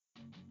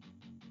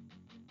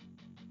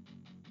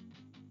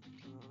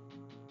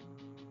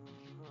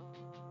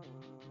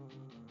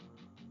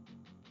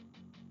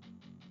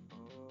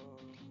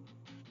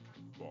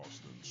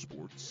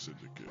Sports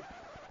Syndicate.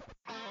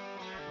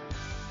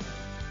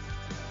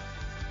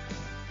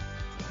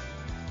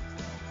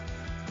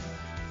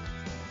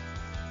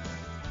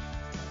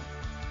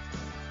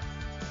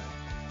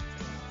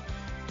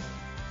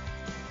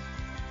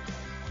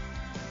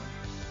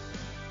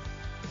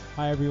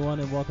 Hi, everyone,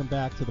 and welcome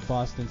back to the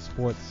Boston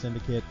Sports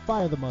Syndicate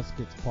Fire the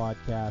Muskets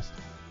podcast.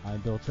 I'm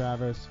Bill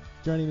Travers.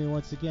 Joining me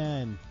once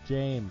again,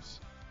 James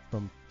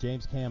from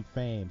James Cam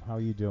fame. How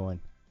are you doing?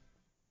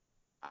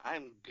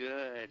 I'm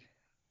good.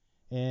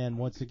 And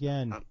once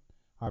again,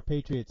 our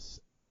Patriots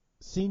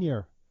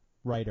senior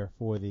writer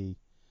for the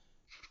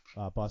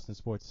Boston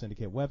Sports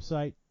Syndicate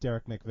website,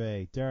 Derek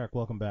McVeigh. Derek,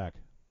 welcome back.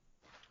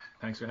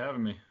 Thanks for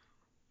having me.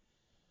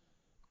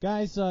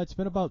 Guys, it's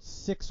been about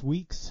 6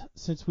 weeks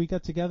since we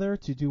got together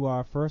to do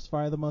our first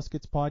Fire the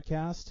Muskets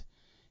podcast.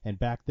 And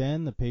back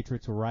then, the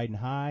Patriots were riding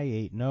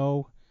high,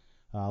 8-0,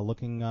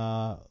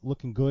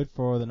 looking good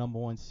for the number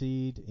one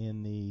seed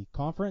in the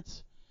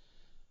conference.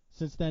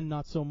 Since then,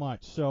 not so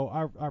much. So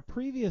our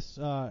previous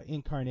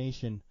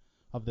incarnation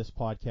of this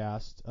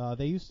podcast,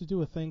 they used to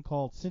do a thing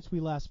called Since We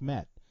Last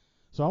Met.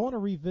 So I want to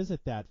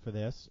revisit that for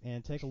this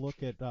and take a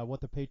look at what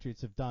the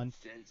Patriots have done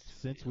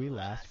since we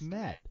last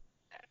met.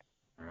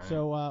 Right.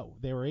 So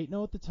they were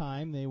 8-0 at the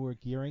time. They were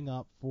gearing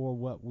up for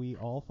what we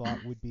all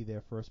thought would be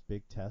their first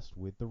big test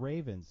with the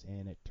Ravens,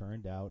 and it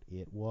turned out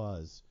it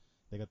was.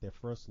 They got their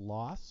first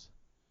loss,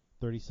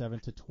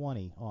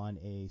 37-20 on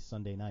a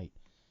Sunday night.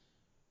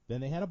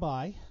 Then they had a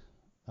bye.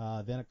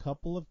 Then a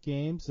couple of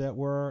games that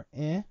were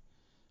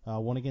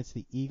one against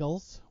the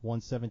Eagles,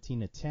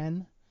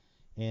 17-10,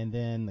 and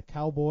then the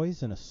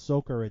Cowboys in a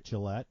soaker at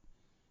Gillette,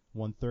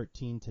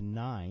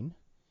 13-9.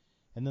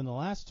 And then the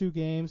last two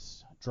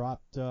games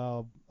dropped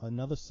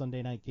another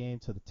Sunday night game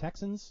to the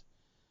Texans,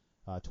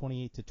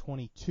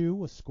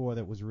 28-22, a score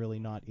that was really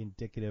not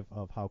indicative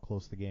of how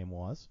close the game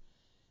was.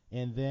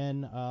 And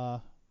then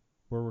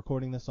we're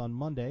recording this on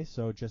Monday,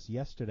 so just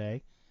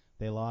yesterday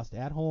they lost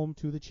at home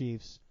to the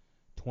Chiefs,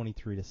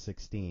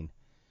 23-16.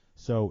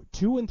 So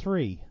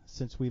 2-3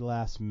 since we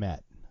last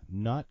met.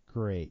 Not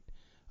great.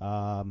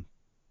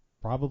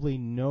 Probably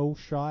no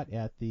shot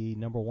at the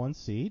number one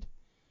seed.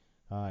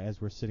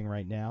 As we're sitting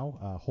right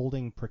now,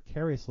 holding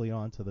precariously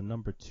on to the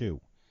number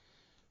 2.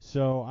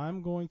 So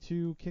I'm going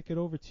to kick it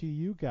over to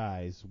you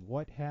guys.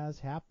 What has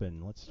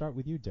happened? Let's start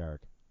with you,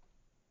 Derek.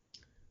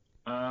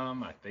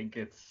 I think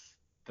it's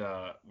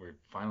we're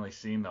finally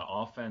seeing the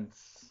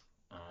offense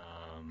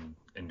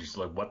and just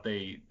like what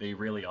they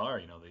really are.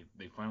 You know,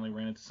 they finally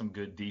ran into some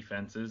good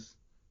defenses,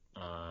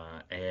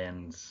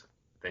 and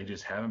they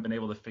just haven't been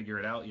able to figure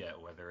it out yet.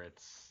 Whether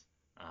it's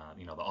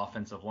the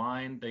offensive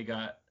line, they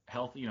got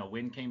healthy.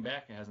 Wynn came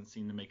back. It hasn't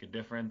seemed to make a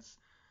difference.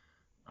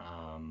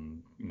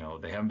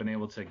 They haven't been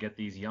able to get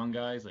these young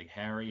guys like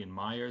Harry and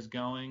Myers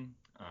going.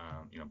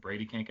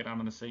 Brady can't get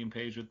on the same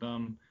page with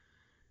them.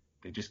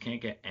 They just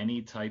can't get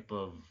any type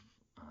of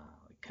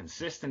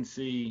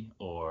consistency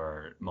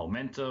or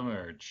momentum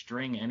or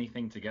string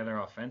anything together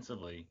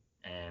offensively.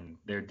 And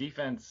their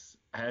defense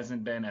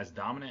hasn't been as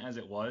dominant as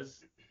it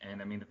was.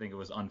 And I think it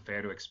was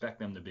unfair to expect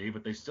them to be,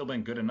 but they've still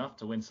been good enough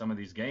to win some of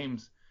these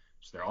games.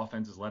 Just their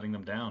offense is letting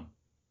them down.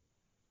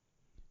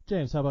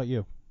 James, how about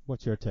you?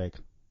 What's your take?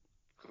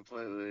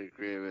 Completely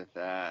agree with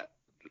that.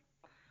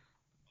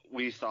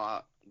 We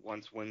thought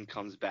once Wynn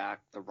comes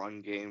back, the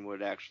run game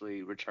would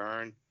actually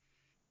return.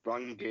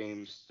 Run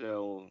game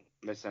still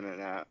missing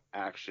an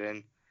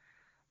action.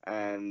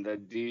 And the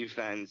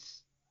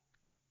defense,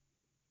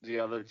 the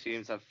other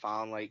teams have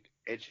found like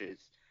itches.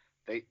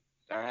 They're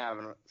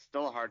having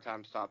still a hard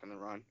time stopping the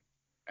run.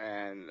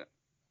 And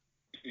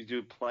you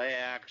do play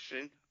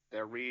action,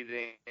 they're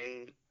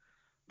reading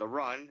the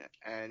run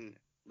and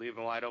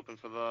leaving wide open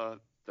for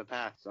the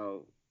pass.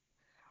 So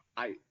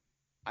I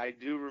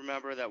do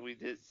remember that we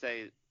did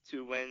say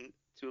 2 wins,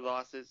 2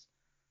 losses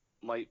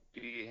might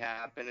be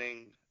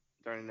happening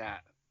during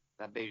that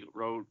big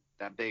road,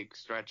 that big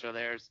stretch of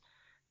theirs.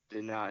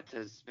 Did not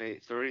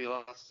anticipate 3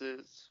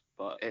 losses,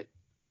 but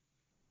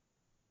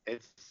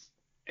it's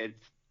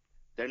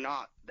they're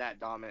not that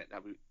dominant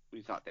that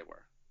we thought they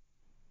were.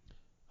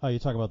 Oh, you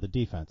talk about the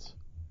defense.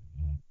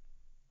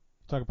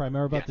 Talking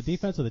primarily about the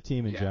defense or the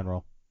team in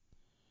general?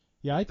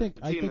 Yeah, I think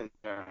in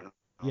general.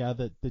 Yeah,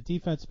 the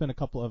defense been a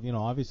couple of,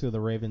 obviously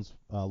the Ravens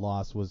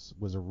loss was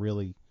a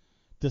really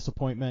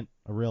disappointment,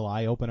 a real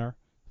eye opener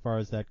as far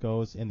as that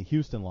goes, and the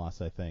Houston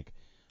loss, I think.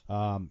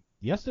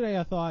 Yesterday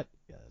I thought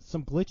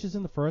some glitches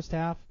in the first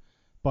half,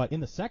 but in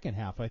the second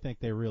half I think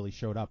they really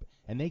showed up,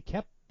 and they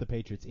kept the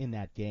Patriots in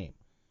that game,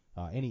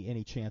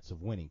 any chance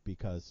of winning,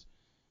 because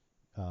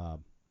what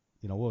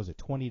was it,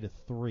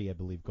 20-3 I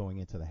believe going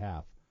into the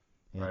half.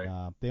 And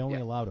right. They only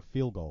allowed a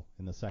field goal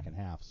in the second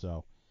half,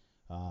 so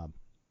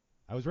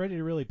I was ready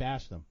to really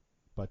bash them,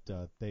 but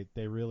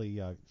they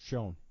really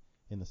shone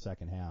in the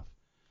second half.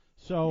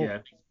 So, yeah,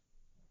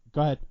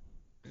 go ahead.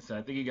 So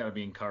I think you got to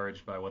be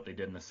encouraged by what they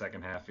did in the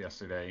second half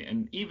yesterday,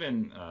 and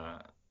even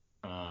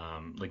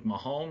like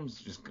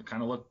Mahomes just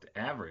kind of looked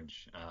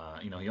average.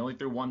 He only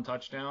threw 1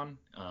 touchdown.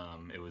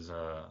 It was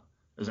a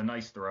was a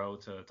nice throw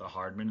to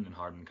Hardman, and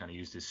Hardman kind of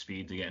used his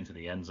speed to get into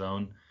the end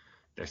zone.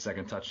 Their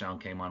second touchdown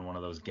came on one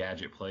of those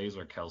gadget plays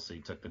where Kelsey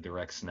took the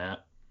direct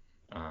snap.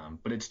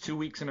 But it's 2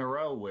 weeks in a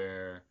row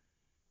where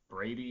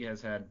Brady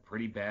has had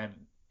pretty bad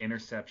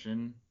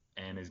interception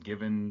and is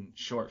given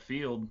short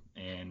field.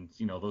 And,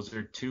 those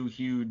are two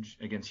huge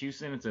against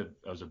Houston. It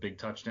was a big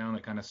touchdown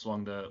that kind of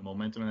swung the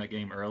momentum in that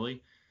game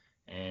early.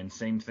 And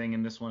same thing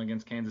in this one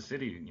against Kansas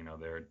City.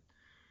 I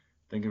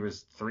think it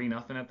was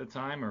 3-0 at the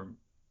time, or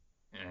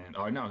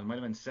no, it might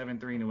have been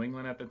 7-3 New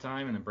England at the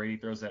time, and then Brady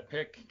throws that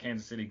pick.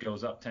 Kansas City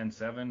goes up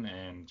 10-7,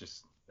 and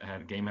just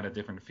game had a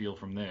different feel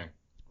from there.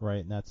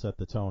 Right, and that set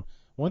the tone.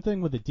 One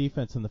thing with the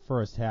defense in the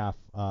first half,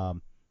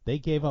 they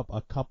gave up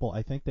a couple.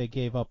 I think they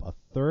gave up a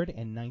 3rd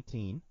and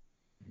 19.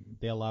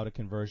 They allowed a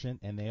conversion,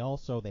 and they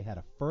had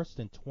a 1st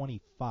and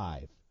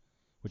 25,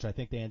 which I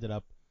think they ended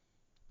up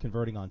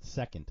converting on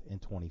 2nd and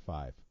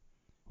 25,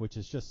 which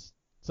is just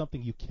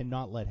something you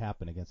cannot let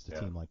happen against a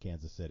team like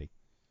Kansas City.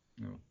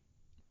 No.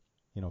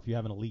 If you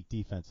have an elite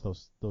defense,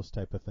 those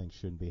type of things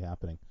shouldn't be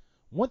happening.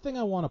 One thing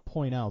I want to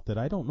point out that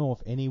I don't know if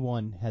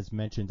anyone has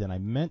mentioned, and I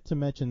meant to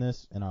mention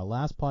this in our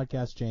last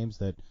podcast, James,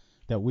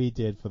 that we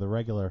did for the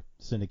regular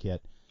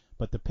syndicate,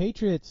 but the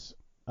Patriots,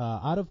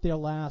 out of their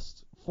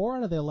last 4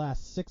 out of their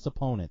last 6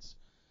 opponents,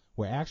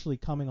 were actually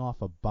coming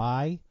off a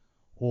bye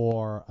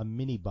or a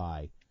mini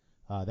bye.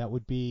 That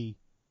would be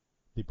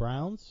the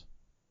Browns,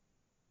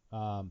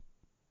 the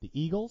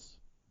Eagles,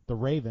 the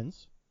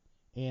Ravens,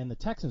 and the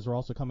Texans were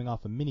also coming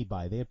off a mini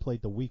bye. They had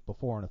played the week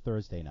before on a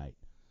Thursday night.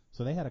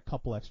 So they had a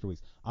couple extra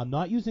weeks. I'm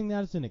not using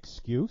that as an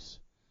excuse,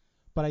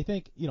 but I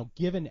think,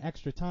 given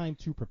extra time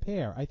to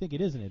prepare, I think it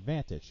is an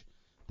advantage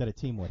that a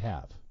team would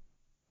have.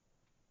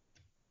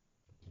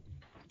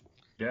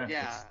 Yeah,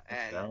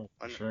 it's valid,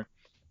 for sure.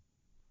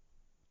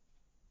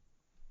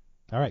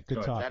 All right,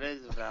 good talk. That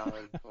is a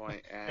valid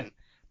point, and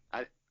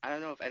I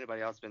don't know if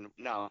anybody else been.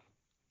 No,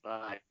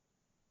 I'm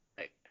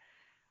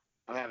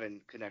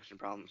having connection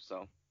problems,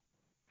 so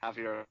half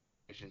of your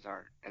questions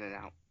are in and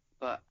out.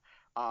 But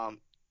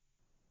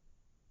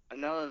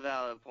another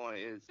valid point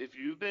is if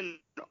you've been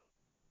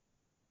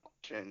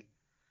watching,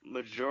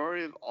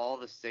 majority of all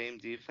the same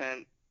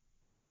defense,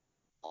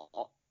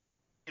 all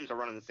teams are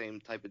running the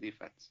same type of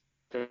defense.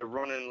 They're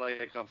running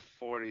like a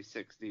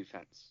 46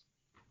 defense.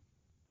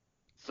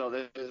 So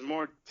there's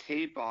more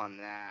tape on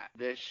that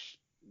this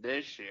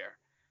year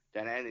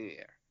than any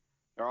year.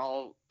 They're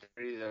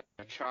either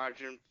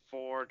charging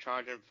 4,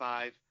 charging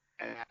 5,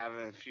 and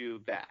having a few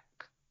back.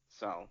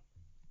 So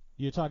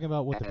you're talking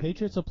about what the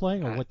Patriots are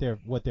playing, or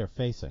what they're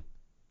facing?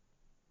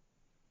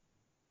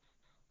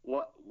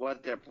 What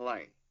they're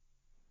playing.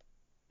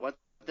 What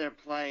they're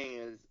playing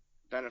is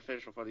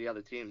beneficial for the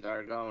other teams that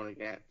are going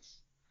against.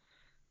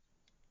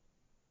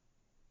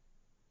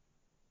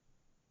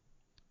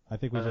 I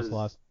think we just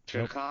lost.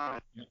 Chicago.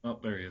 Nope. Oh,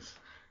 there he is.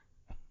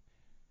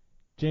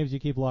 James, you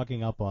keep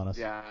locking up on us.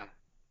 Yeah,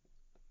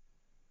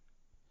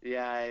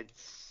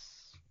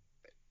 it's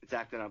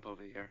acting up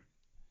over here.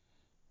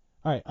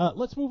 All right,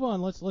 let's move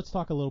on. Let's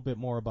talk a little bit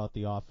more about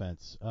the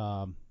offense.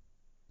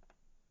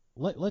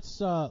 Let's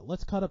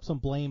cut up some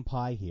blame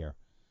pie here.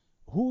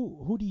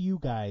 Who do you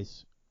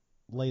guys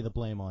lay the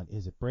blame on?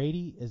 Is it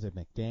Brady? Is it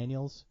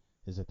McDaniels?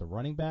 Is it the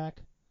running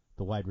back?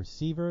 The wide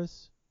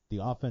receivers?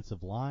 The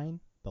offensive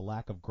line? The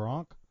lack of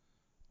Gronk?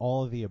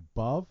 All of the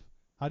above?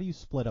 How do you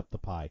split up the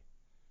pie?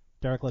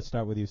 Derek, let's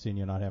start with you, seeing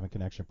you're not having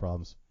connection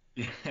problems.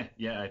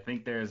 Yeah, I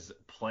think there's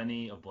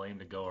plenty of blame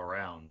to go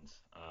around.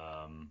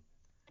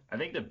 I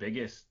think the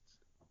biggest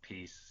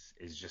piece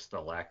is just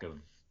the lack of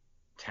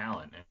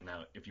talent. And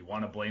now, if you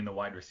want to blame the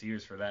wide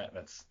receivers for that,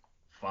 that's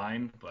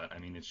fine. But, I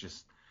mean, it's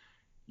just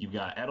you've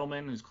got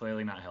Edelman, who's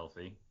clearly not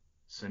healthy.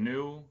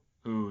 Sanu,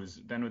 who's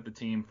been with the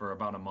team for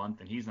about a month,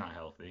 and he's not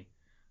healthy.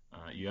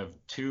 You have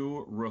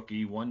two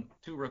rookies, one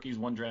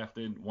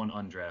drafted, one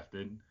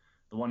undrafted.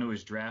 The one who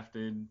was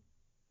drafted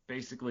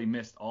basically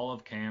missed all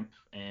of camp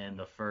and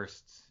the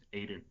first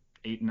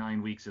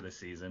 9 weeks of the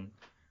season.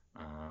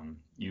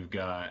 You've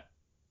got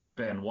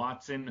Ben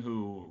Watson,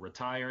 who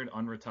retired,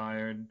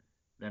 unretired,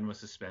 then was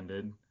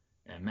suspended,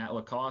 and Matt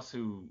Lacoste,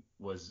 who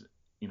was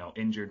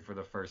injured for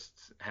the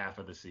first half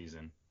of the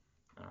season.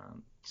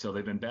 So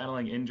they've been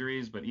battling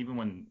injuries, but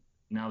even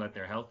now that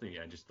they're healthy,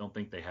 I just don't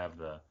think they have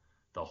the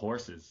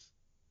horses.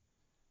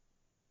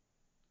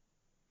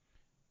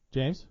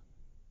 James?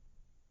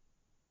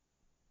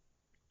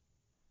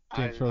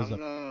 James shows up.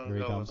 Here he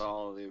go comes. with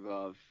all of the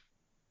above.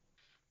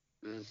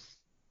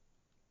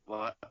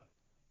 What?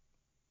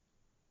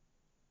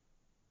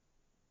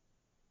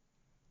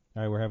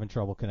 All right, we're having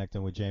trouble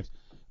connecting with James.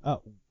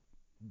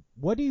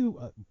 What do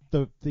you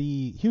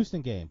the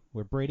Houston game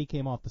where Brady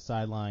came off the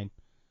sideline,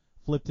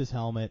 flipped his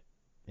helmet,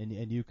 and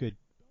you could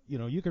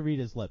read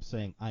his lips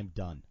saying, "I'm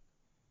done."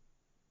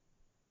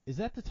 Is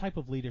that the type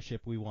of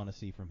leadership we want to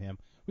see from him?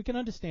 We can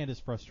understand his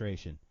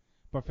frustration,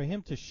 but for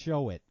him to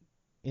show it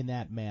in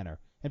that manner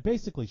and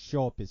basically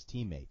show up his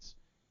teammates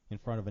in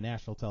front of a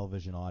national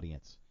television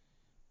audience,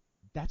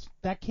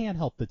 that can't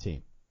help the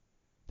team.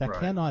 That Right.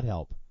 cannot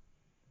help.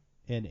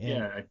 And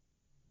yeah,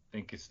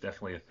 think it's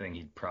definitely a thing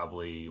he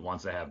probably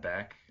wants to have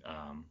back.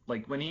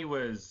 Like when he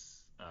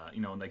was,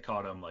 when they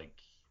caught him like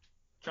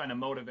trying to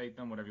motivate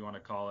them, whatever you want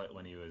to call it,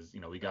 when he was,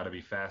 we got to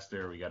be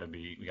faster, we got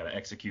to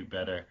execute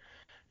better,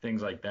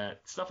 things like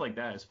that. Stuff like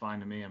that is fine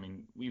to me. I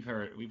mean, we've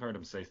heard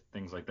him say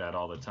things like that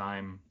all the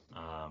time.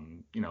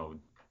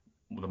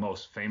 The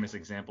most famous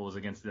example is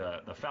against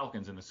the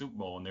Falcons in the Super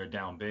Bowl when they're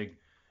down big,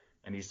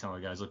 and he's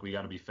telling the guys, look, we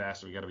got to be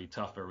faster, we got to be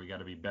tougher, we got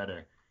to be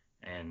better.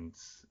 And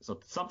so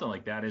something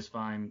like that is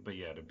fine, but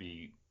yeah,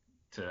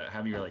 to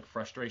have your like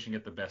frustration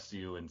get the best of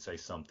you and say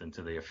something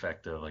to the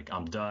effect of like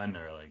I'm done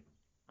or like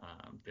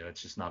yeah,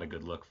 that's just not a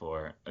good look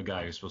for a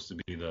guy who's supposed to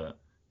be the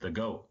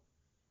GOAT.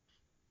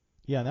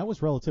 Yeah, and that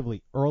was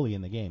relatively early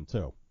in the game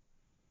too.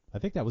 I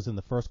think that was in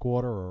the first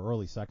quarter or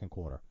early second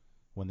quarter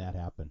when that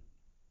happened.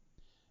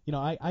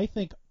 I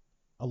think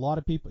a lot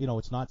of people,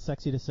 it's not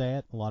sexy to say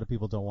it. A lot of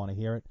people don't want to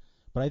hear it,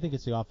 but I think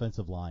it's the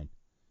offensive line.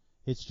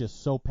 It's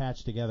just so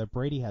patched together.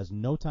 Brady has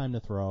no time to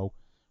throw.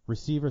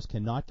 Receivers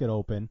cannot get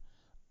open.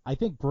 I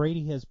think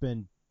Brady has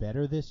been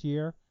better this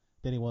year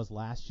than he was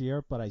last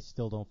year, but I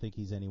still don't think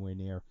he's anywhere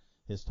near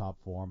his top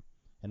form.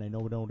 And I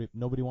know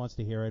nobody wants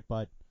to hear it,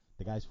 but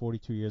the guy's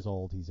 42 years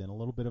old. He's in a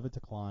little bit of a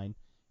decline.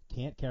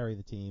 Can't carry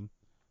the team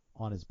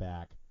on his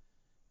back.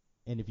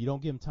 And if you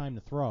don't give him time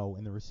to throw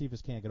and the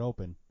receivers can't get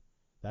open,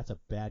 that's a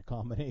bad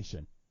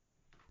combination.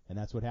 And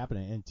that's what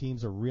happened. And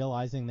teams are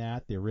realizing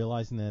that. They're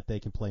realizing that they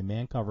can play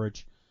man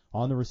coverage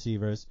on the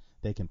receivers.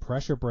 They can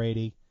pressure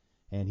Brady,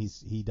 and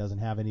he doesn't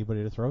have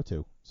anybody to throw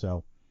to.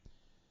 So,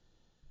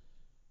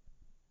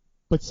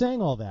 but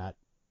saying all that,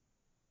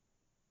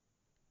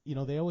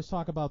 they always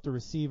talk about the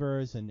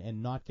receivers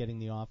and not getting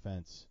the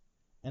offense.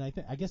 And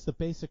I guess the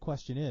basic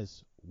question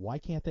is, why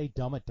can't they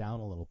dumb it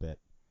down a little bit?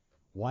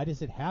 Why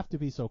does it have to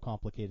be so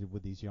complicated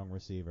with these young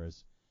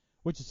receivers?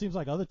 Which it seems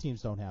like other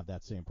teams don't have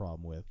that same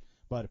problem with.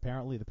 But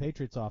apparently the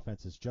Patriots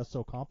offense is just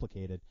so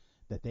complicated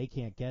that they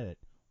can't get it.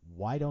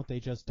 Why don't they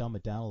just dumb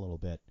it down a little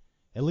bit?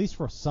 At least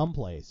for some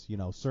plays,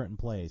 certain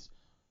plays.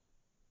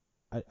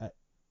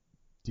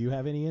 Do you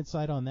have any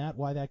insight on that,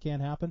 why that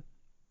can't happen?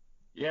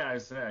 Yeah,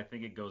 I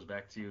think it goes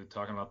back to you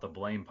talking about the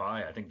blame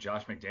pie. I think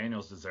Josh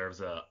McDaniels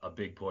deserves a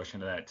big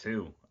portion of that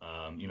too.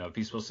 If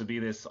he's supposed to be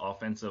this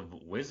offensive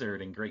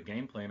wizard and great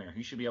game planner,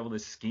 he should be able to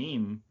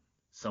scheme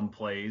some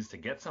plays to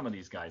get some of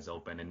these guys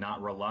open and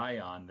not rely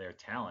on their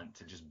talent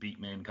to just beat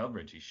man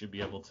coverage. He should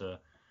be able to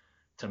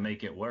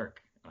make it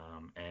work.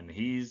 And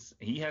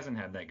he hasn't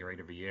had that great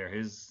of a year.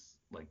 His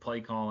like play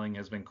calling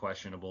has been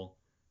questionable.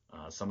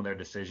 Some of their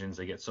decisions,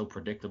 they get so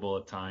predictable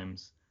at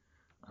times.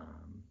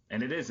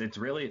 And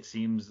it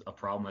seems a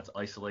problem that's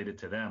isolated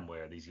to them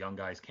where these young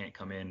guys can't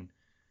come in,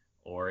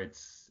 or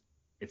it's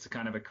a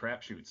kind of a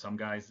crapshoot. Some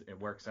guys it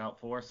works out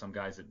for, some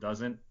guys it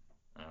doesn't.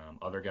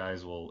 Other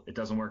guys it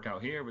doesn't work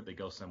out here, but they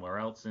go somewhere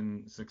else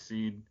and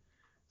succeed.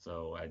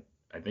 So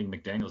I think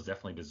McDaniels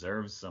definitely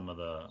deserves some of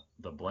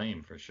the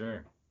blame for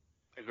sure.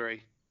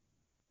 Agree.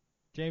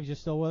 James, you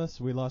still with us?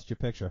 We lost your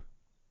picture.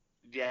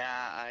 Yeah,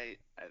 I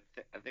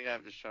think I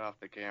have to shut off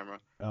the camera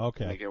to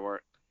Okay. make it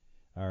work.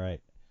 All right.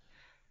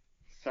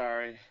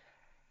 Sorry.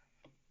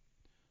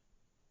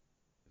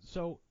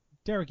 So,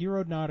 Derek, you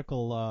wrote an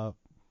article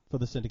for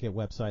the Syndicate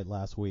website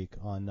last week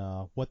on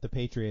what the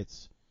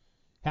Patriots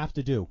have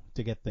to do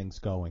to get things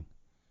going.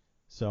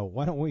 So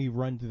why don't we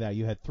run through that?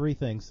 You had three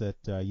things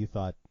that you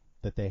thought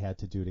that they had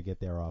to do to get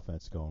their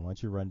offense going. Why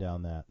don't you run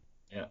down that?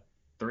 Yeah,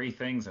 three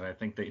things, and I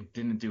think they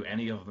didn't do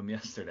any of them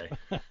yesterday.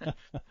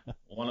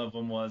 One of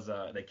them was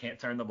they can't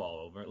turn the ball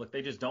over. Look,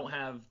 they just don't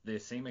have the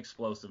same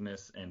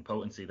explosiveness and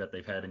potency that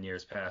they've had in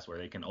years past where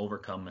they can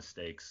overcome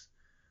mistakes.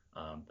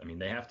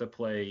 They have to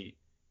play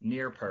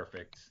near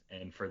perfect,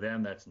 and for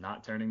them, that's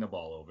not turning the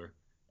ball over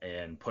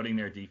and putting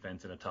their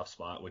defense in a tough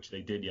spot, which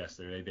they did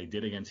yesterday. They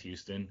did against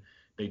Houston.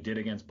 They did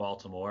against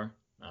Baltimore.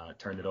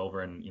 Turned it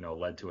over and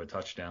led to a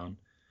touchdown.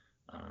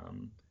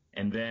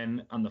 And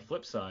then on the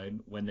flip side,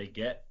 when they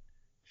get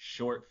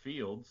short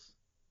fields,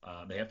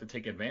 they have to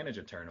take advantage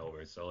of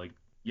turnovers. So like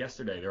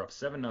yesterday, they're up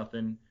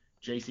 7-0.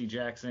 J.C.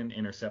 Jackson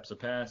intercepts a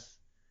pass,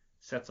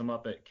 sets them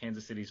up at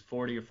Kansas City's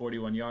 40 or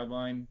 41 yard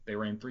line. They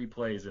ran 3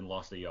 plays and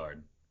lost a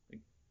yard.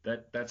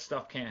 That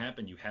stuff can't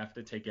happen. You have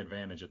to take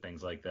advantage of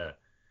things like that.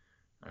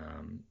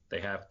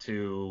 They have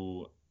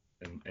to,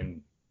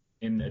 and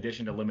in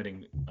addition to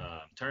limiting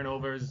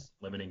turnovers,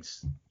 limiting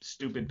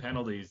stupid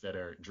penalties that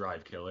are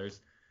drive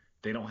killers,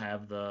 they don't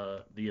have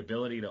the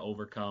ability to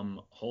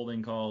overcome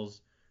holding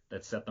calls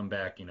that set them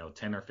back,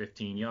 10 or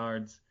 15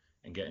 yards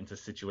and get into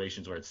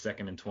situations where it's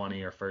 2nd and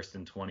 20 or 1st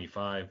and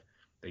 25.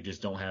 They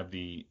just don't have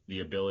the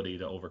ability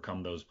to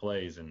overcome those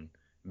plays and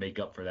make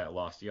up for that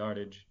lost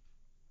yardage.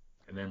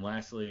 And then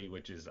lastly,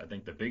 which is I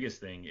think the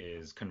biggest thing,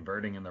 is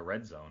converting in the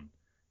red zone.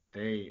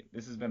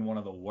 This has been one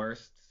of the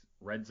worst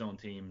red zone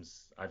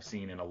teams I've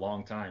seen in a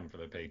long time for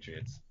the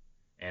Patriots.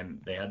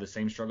 And they had the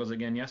same struggles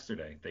again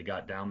yesterday. They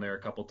got down there a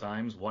couple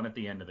times, one at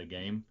the end of the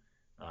game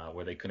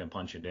where they couldn't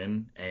punch it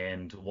in,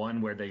 and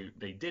one where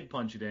they did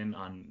punch it in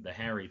on the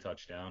Harry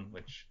touchdown,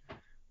 which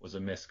was a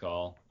missed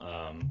call.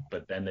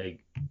 But then they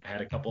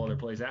had a couple other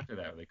plays after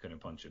that where they couldn't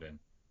punch it in.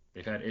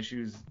 They've had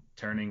issues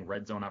turning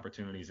red zone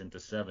opportunities into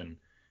 7.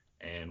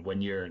 And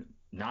when you're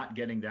not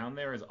getting down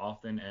there as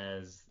often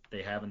as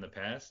they have in the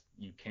past,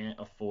 you can't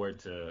afford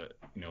to,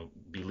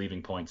 be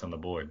leaving points on the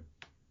board.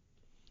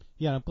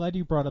 Yeah, I'm glad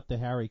you brought up the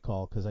Harry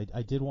call because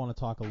I did want to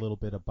talk a little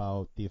bit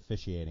about the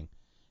officiating.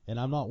 And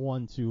I'm not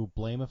one to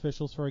blame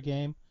officials for a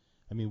game.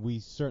 I mean, we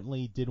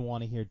certainly didn't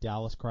want to hear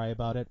Dallas cry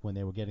about it when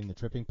they were getting the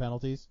tripping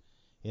penalties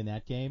in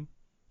that game.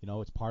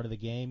 It's part of the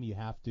game. You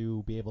have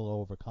to be able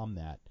to overcome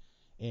that.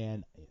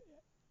 And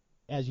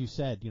as you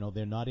said,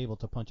 they're not able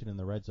to punch it in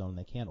the red zone.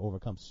 They can't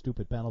overcome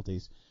stupid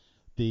penalties.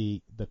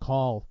 The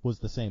call was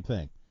the same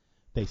thing.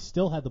 They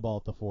still had the ball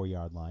at the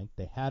 4-yard line.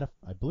 They had,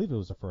 I believe it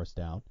was a first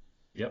down.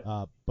 Yep.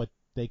 But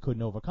they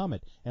couldn't overcome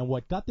it. And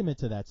what got them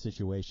into that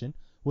situation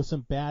was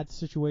some bad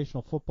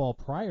situational football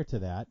prior to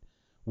that,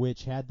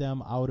 which had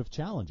them out of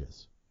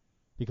challenges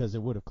because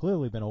it would have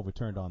clearly been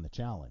overturned on the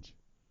challenge.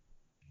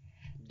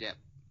 Yep.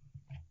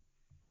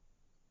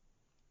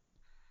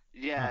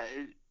 Yeah.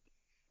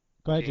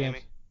 Go ahead, Can you hear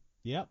James. me?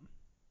 Yep.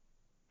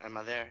 Am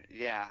I there?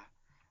 Yeah.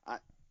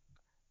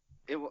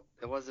 It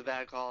was a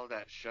bad call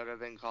that should have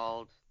been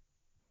called.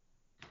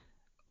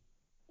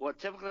 What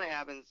typically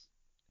happens,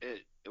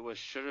 it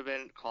should have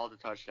been called a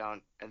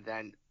touchdown and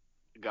then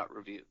got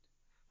reviewed.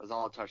 Because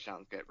all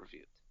touchdowns get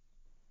reviewed.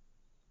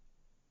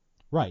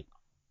 Right.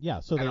 Yeah,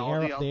 so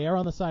And they err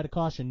on the side of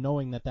caution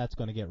knowing that that's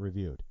going to get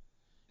reviewed.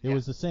 It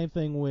was the same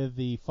thing with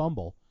the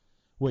fumble,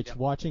 which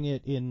watching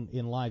it in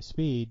live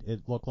speed,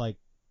 it looked like,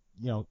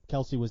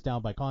 Kelsey was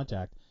down by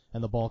contact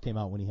and the ball came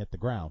out when he hit the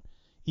ground.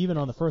 Even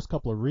on the first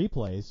couple of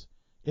replays,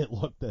 it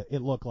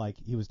looked like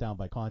he was down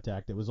by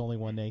contact. It was only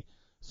when they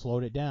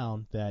slowed it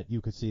down that you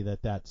could see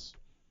that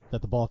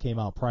the ball came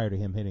out prior to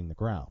him hitting the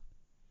ground.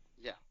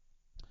 Yeah.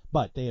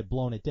 But they had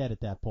blown it dead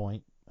at that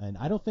point, and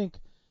I don't think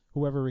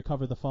whoever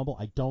recovered the fumble,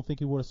 I don't think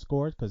he would have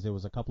scored because there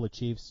was a couple of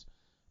Chiefs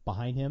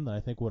behind him that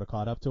I think would have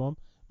caught up to him.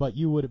 But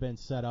you would have been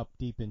set up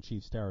deep in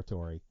Chiefs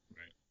territory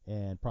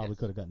and probably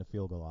could have gotten a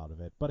field goal out of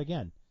it. But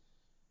again,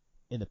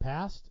 in the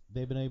past,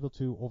 they've been able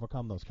to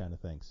overcome those kind of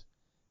things.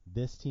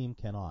 This team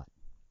cannot.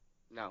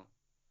 No.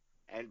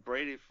 And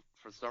Brady,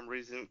 for some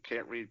reason,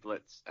 can't read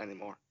blitz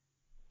anymore.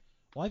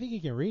 Well, I think he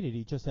can read it.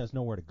 He just has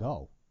nowhere to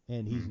go,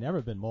 and he's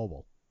never been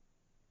mobile.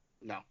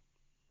 No.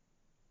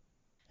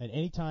 And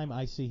anytime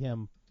I see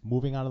him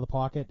moving out of the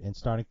pocket and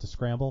starting to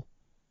scramble,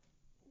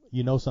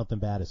 you know something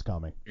bad is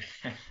coming.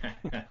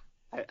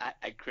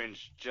 I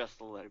cringe just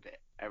a little bit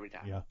every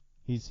time. Yeah.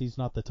 He's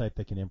not the type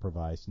that can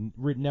improvise.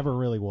 Never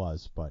really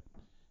was, but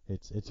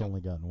it's only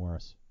gotten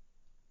worse.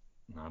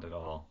 Not at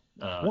all.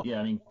 Yeah,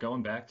 I mean,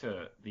 going back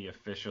to the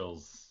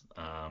officials,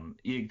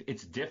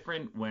 it's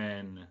different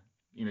when,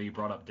 you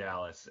brought up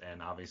Dallas,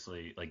 and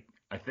obviously,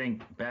 I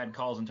think bad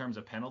calls in terms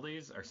of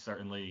penalties are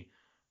certainly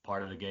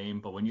part of the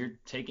game, but when you're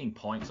taking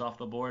points off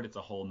the board, it's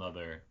a whole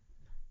nother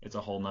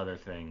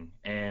thing.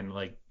 And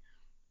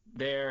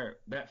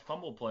that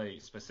fumble play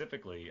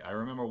specifically, I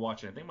remember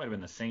watching, I think it might have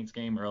been the Saints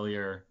game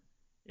earlier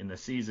in the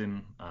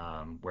season,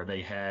 where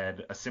they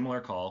had a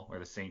similar call where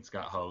the Saints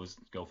got hosed,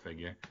 go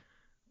figure.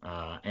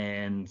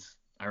 And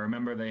I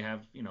remember they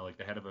have,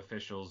 the head of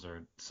officials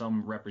or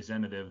some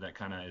representative that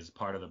kind of is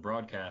part of the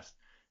broadcast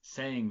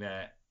saying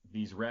that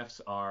these refs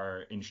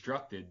are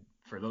instructed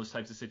for those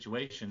types of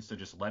situations to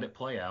just let it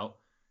play out,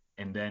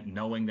 and then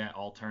knowing that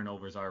all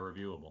turnovers are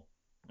reviewable.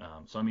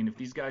 So, I mean, if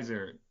these guys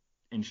are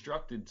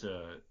instructed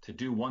to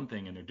do one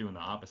thing and they're doing the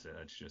opposite,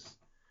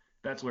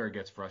 that's where it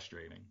gets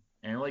frustrating.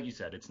 And like you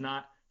said, it's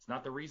not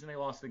the reason they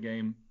lost the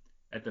game.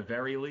 At the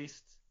very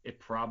least, it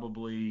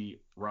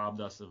probably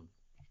robbed us of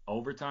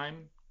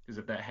overtime, because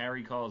if that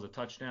Harry call is a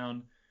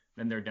touchdown,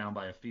 then they're down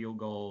by a field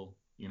goal.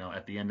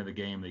 At the end of the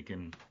game, they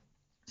can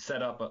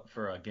set up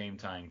for a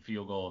game-tying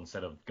field goal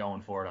instead of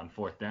going for it on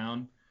 4th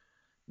down.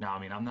 Now, I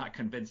mean, I'm not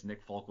convinced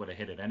Nick Folk would have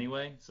hit it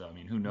anyway, so, I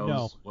mean, who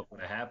knows what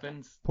would have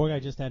happened. Poor guy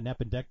just had an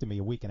appendectomy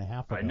a week and a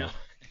half ago. I know.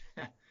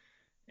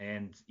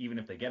 And even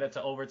if they get it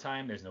to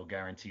overtime, there's no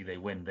guarantee they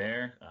win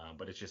there.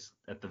 But it's just,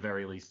 at the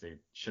very least, they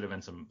should have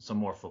been some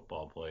more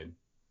football played.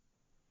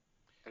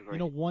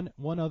 Agreed.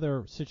 One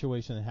other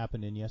situation that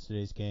happened in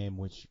yesterday's game,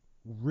 which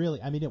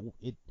really, I mean,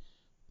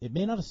 it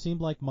may not have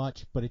seemed like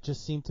much, but it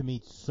just seemed to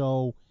me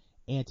so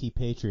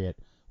anti-Patriot,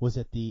 was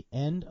at the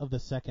end of the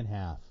second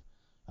half.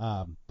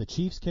 The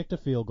Chiefs kicked a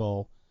field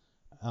goal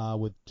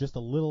with just a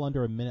little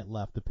under a minute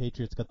left. The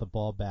Patriots got the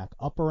ball back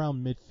up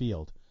around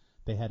midfield.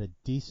 They had a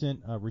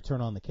decent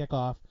return on the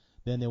kickoff.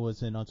 Then there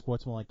was an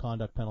unsportsmanlike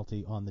conduct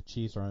penalty on the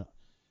Chiefs, or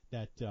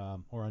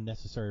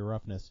unnecessary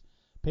roughness.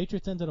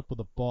 Patriots ended up with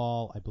a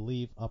ball, I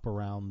believe, up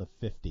around the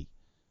 50.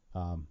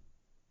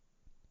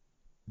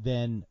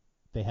 Then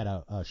they had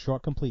a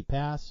short complete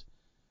pass,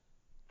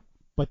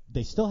 but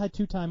they still had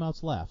 2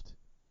 timeouts left.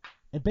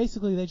 And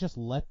basically they just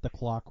let the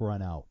clock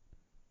run out.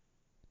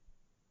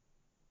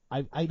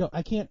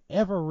 I can't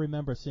ever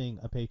remember seeing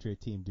a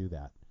Patriot team do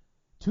that.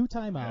 2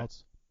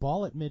 timeouts,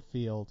 ball at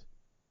midfield,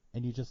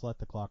 and you just let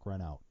the clock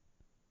run out.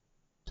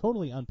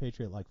 Totally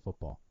un-Patriot-like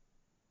football.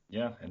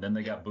 Yeah, and then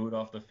they got booed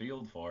off the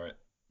field for it.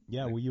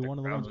 Yeah, The, were you the one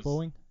of the crowd ones was.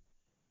 booing?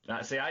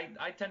 See,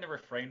 I tend to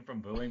refrain from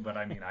booing, but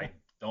I mean, I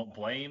don't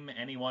blame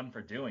anyone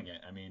for doing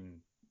it. I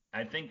mean,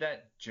 I think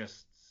that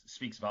just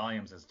speaks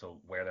volumes as to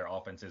where their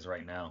offense is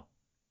right now.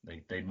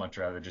 They'd much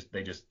rather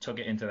they just took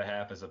it into the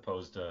half as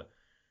opposed to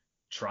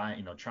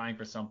trying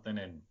for something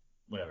and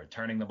whatever,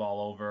 turning the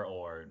ball over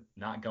or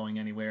not going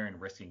anywhere and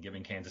risking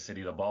giving Kansas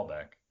City the ball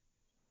back.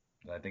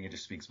 I think it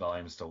just speaks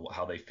volumes to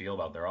how they feel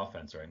about their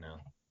offense right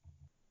now.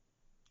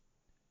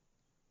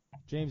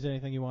 James,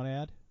 anything you want to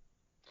add?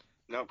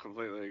 No,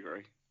 completely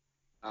agree.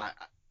 I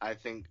I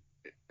think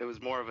it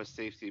was more of a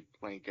safety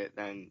blanket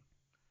than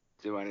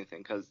do anything.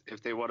 Because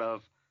if they would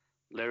have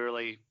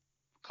literally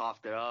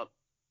coughed it up,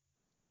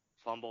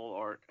 fumble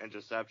or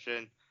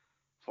interception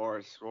for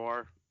a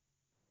score,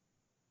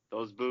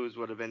 those boos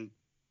would have been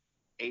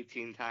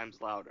 18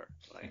 times louder.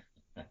 Like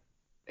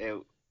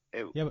it,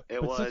 it, Yeah, it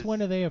but since was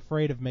when are they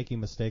afraid of making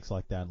mistakes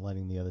like that and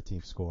letting the other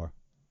team score?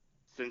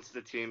 since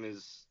the team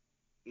is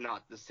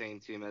not the same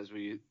team as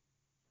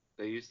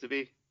they used to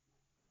be.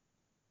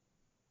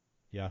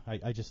 Yeah,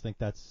 I just think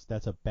that's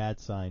a bad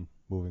sign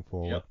moving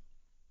forward. Yep,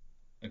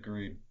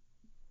 agreed.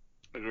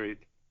 Agreed.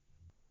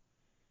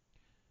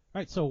 All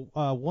right, so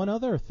one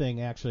other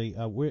thing, actually,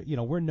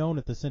 we're known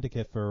at the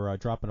Syndicate for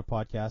dropping a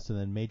podcast and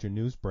then major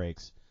news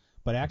breaks,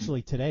 but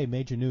actually today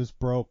major news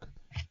broke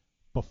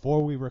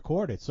before we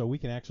recorded, so we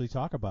can actually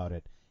talk about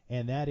it.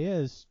 And that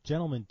is,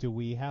 gentlemen, do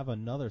we have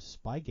another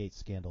Spygate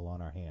scandal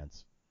on our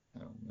hands?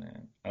 Oh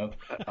man,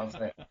 I'll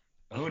say,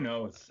 who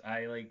knows?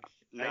 I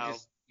No,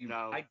 just, no,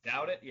 I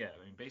doubt it. Yeah,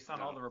 I mean, based on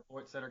all no. the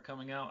reports that are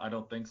coming out, I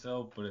don't think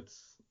so. But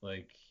it's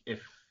like if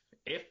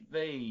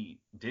they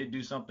did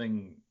do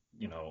something,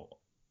 I,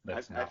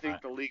 that's I not.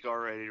 think the league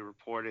already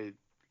reported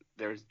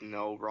there's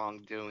no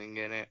wrongdoing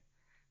in it,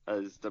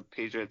 as the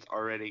Patriots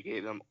already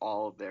gave them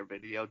all of their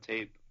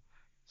videotape.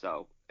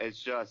 So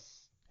it's just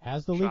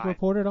Has the league trying.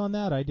 reported on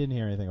that? I didn't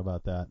hear anything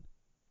about that.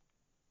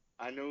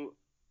 I knew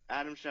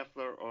Adam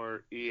Scheffler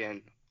or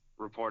Ian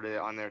reported it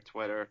on their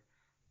Twitter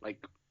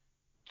like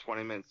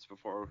 20 minutes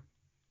before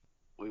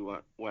we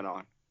went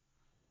on.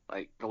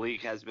 Like the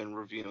league has been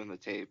reviewing the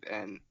tape,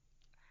 and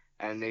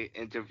they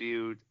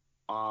interviewed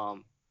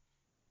um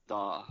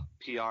the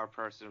PR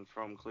person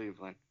from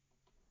Cleveland.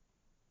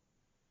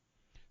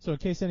 So in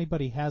case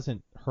anybody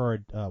hasn't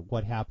heard,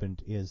 what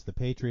happened is the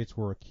Patriots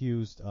were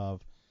accused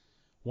of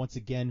once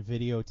again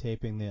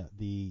videotaping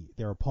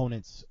their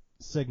opponent's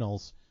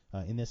signals.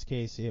 In this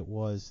case, it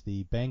was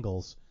the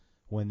Bengals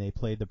when they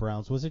played the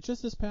Browns. Was it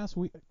just this past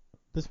week?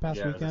 This past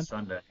Yeah, it was a weekend?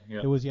 Sunday. It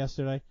Yep. was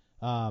yesterday.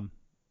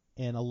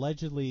 And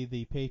allegedly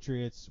the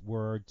Patriots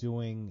were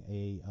doing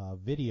a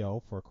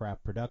video for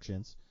Kraft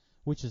Productions,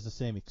 which is the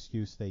same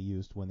excuse they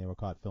used when they were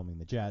caught filming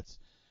the Jets.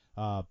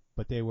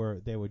 But they were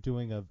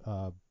doing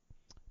a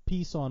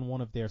piece on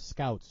one of their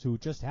scouts who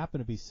just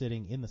happened to be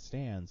sitting in the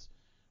stands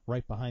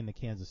right behind the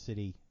Kansas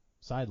City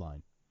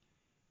sideline.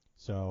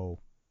 So,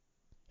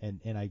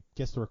 and I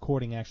guess the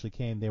recording actually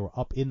came. They were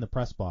up in the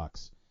press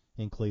box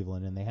in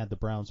Cleveland, and they had the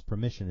Browns'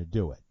 permission to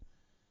do it.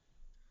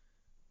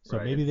 So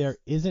Right. maybe there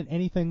isn't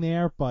anything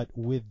there, but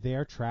with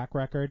their track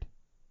record,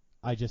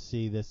 I just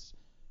see this.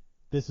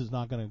 This is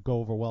not going to go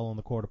over well in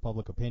the court of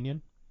public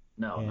opinion,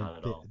 No, and not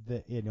at all.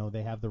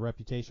 they have the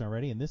reputation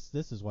already. And this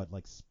is what,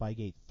 like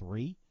Spygate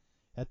 3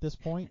 at this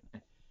point.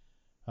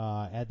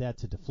 Add that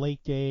to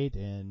Deflategate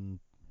and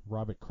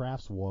Robert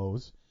Kraft's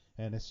woes,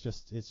 and it's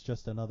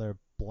just another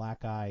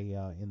black eye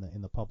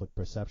in the public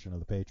perception of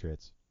the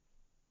Patriots.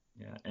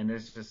 Yeah, and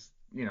it's just,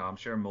 I'm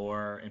sure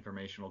more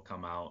information will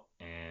come out,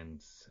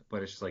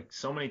 but it's just like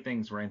so many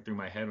things ran through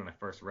my head when I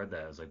first read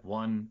that. I was like,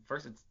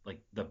 first it's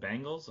like the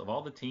Bengals of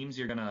all the teams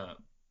you're gonna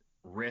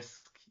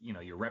risk,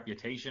 your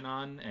reputation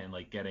on and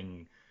like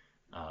getting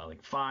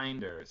like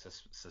fined or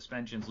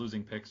suspensions,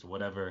 losing picks,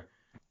 whatever.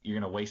 You're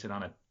gonna waste it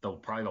on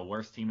probably the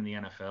worst team in the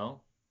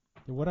NFL.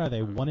 What are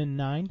they? Uh,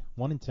 1-9,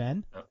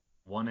 1-10,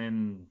 one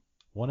in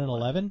 11.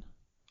 1-11.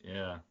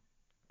 Yeah,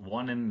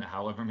 one in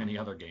however many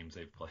other games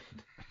they've played.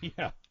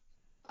 Yeah.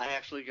 I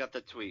actually got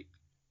the tweet.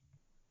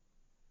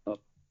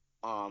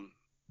 Oh.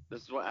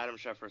 This is what Adam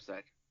Schefter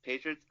said.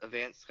 Patriots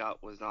advanced scout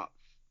was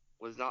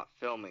not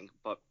filming,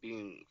 but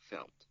being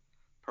filmed,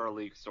 per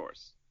league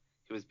source.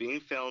 He was being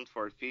filmed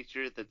for a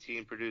feature the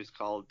team produced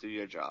called "Do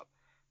Your Job."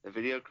 The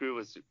video crew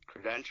was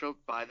credentialed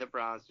by the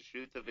Browns to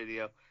shoot the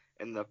video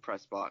in the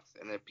press box,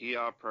 and the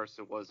PR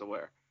person was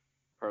aware,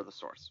 per the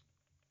source.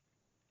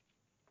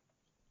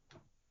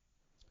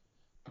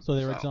 So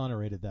they were So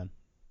exonerated then.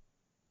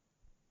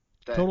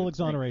 that Total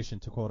exoneration,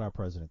 to quote our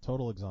president.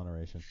 Total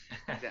exoneration.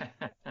 yeah,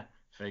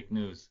 Fake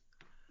news.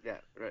 yeah,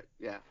 right,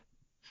 yeah.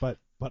 But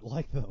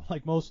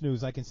like most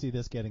news, I can see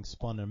this getting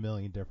spun in a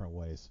million different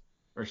ways.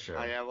 For sure.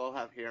 Oh, yeah, we'll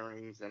have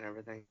hearings and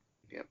everything.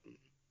 Yep.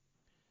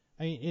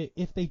 I mean,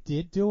 if they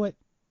did do it,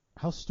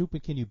 how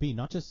stupid can you be?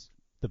 Not just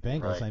the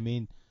Bengals. Right. I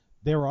mean,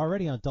 they were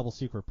already on double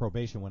secret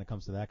probation when it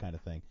comes to that kind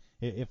of thing.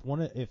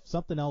 If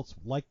something else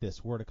like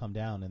this were to come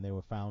down and they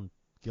were found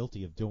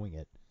guilty of doing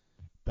it,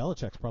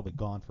 Belichick's probably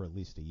gone for at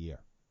least a year.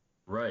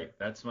 Right.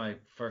 That's my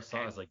first thought.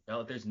 I And was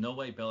like, there's no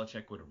way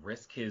Belichick would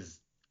risk his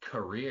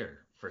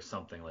career for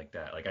something like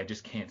that. Like, I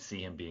just can't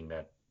see him being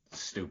that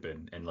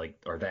stupid and like,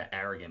 or that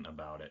arrogant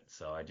about it.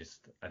 So I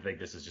think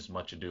this is just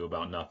much ado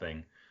about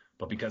nothing.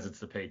 But because it's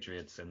the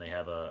Patriots and they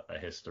have a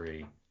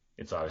history,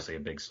 it's obviously a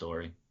big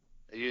story.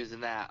 using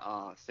that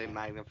same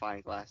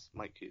magnifying glass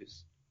Mike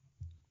Hughes.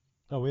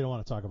 Oh, we don't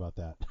want to talk about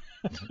that.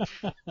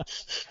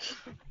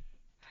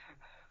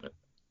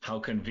 How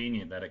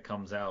convenient that it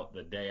comes out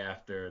the day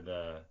after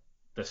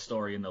the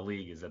story in the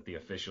league is that the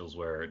officials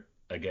were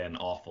again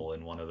awful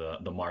in one of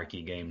the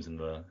marquee games in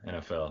the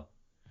NFL.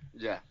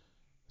 Yeah.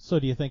 So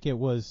do you think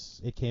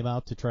it came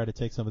out to try to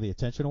take some of the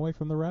attention away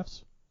from the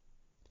refs?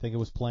 Think it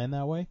was planned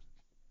that way?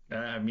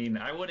 I mean,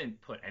 I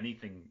wouldn't put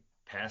anything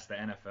past the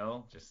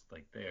NFL. Just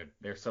like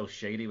they're so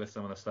shady with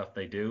some of the stuff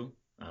they do.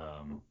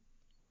 Um,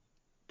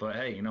 but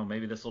hey,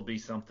 maybe this will be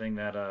something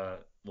that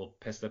will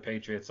piss the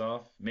Patriots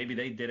off. Maybe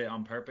they did it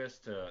on purpose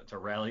to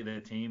rally the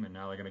team, and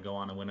now they're going to go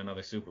on and win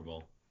another Super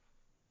Bowl.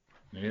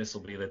 Maybe this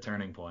will be the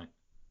turning point.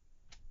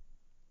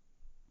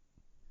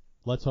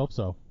 Let's hope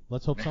so.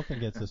 Let's hope something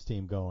gets this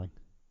team going.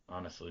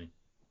 Honestly.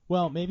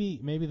 Well, maybe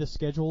the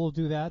schedule will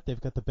do that.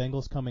 They've got the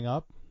Bengals coming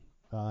up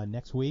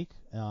next week.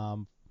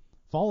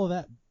 Follow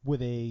that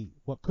with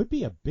what could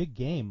be a big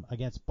game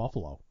against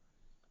Buffalo.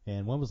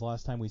 And when was the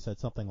last time we said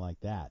something like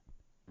that?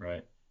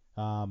 Right.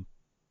 Um,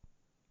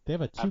 they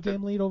have a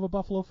two-game lead over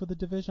Buffalo for the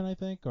division, I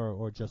think,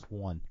 or just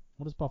one.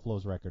 What is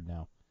Buffalo's record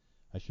now?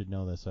 I should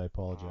know this. I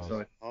apologize.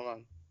 So Hold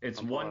on. it's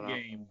I'm one pulling up.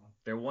 game.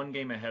 They're one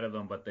game ahead of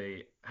them, but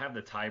they have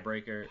the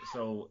tiebreaker.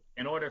 So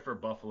in order for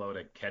Buffalo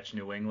to catch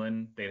New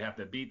England, they'd have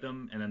to beat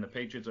them, and then the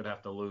Patriots would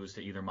have to lose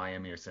to either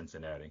Miami or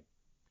Cincinnati.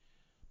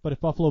 But if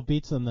Buffalo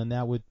beats them, then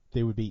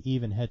they would be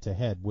even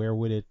head-to-head. Where's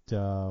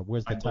the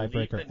I believe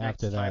tiebreaker the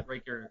after next that?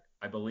 tiebreaker,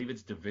 I believe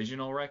it's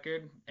divisional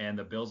record, and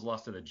the Bills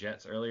lost to the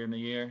Jets earlier in the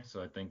year,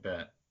 so I think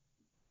that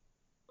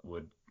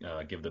would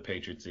give the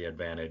Patriots the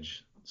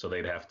advantage. So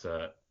they'd have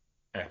to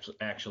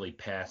actually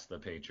pass the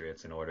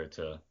Patriots in order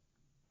to.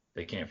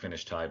 They can't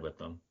finish tied with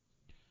them.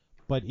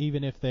 But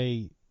even if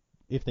they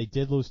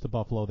did lose to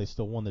Buffalo, they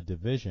still won the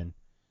division.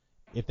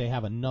 If they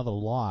have another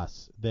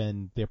loss,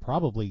 then they're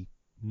probably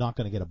not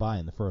going to get a bye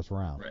in the first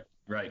round. Right.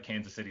 Right.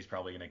 Kansas City's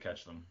probably going to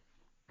catch them.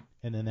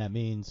 And then that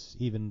means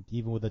even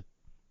with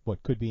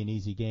what could be an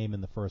easy game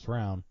in the first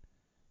round,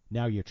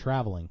 now you're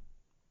traveling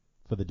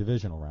for the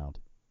divisional round.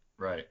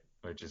 Right.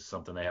 Which is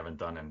something they haven't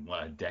done in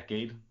what, a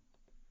decade,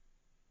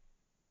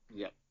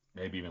 Yep.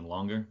 maybe even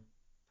longer.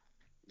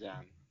 Yeah.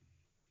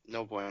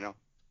 No bueno.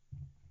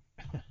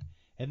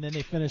 And then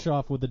they finish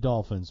off with the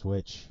Dolphins,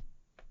 which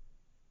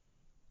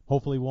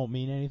hopefully won't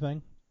mean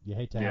anything. You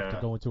hate to have to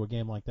Yeah. go into a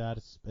game like that,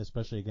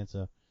 especially against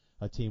a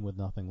team with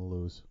nothing to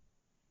lose.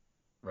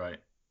 Right.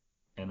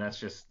 And that's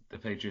just the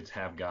Patriots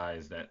have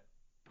guys that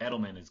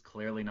Edelman is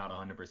clearly not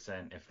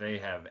 100%. If they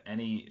have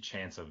any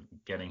chance of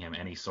getting him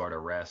any sort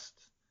of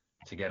rest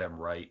to get him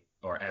right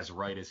or as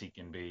right as he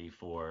can be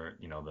for,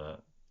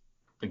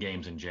 the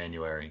games in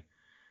January,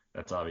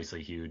 that's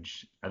obviously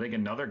huge. I think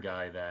another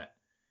guy that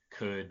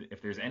could,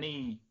 if there's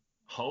any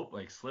hope,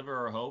 like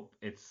sliver of hope,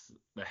 it's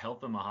the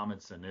health of Mohamed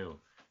Sanu.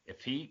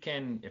 If they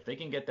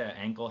can get that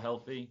ankle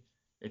healthy,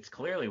 it's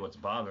clearly what's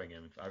bothering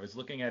him. I was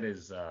looking at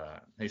his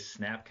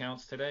snap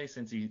counts today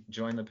since he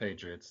joined the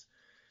Patriots.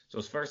 So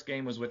his first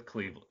game was with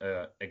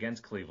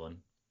against Cleveland.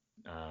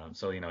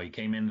 So he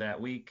came in that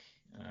week,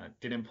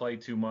 didn't play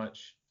too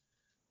much.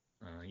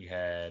 He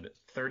had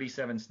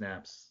 37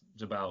 snaps. It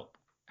was about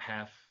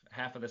half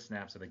of the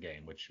snaps of the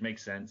game, which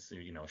makes sense.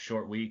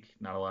 Short week,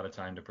 not a lot of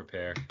time to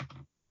prepare.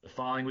 The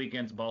following week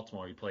against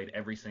Baltimore, he played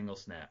every single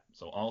snap.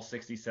 So all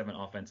 67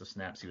 offensive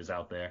snaps, he was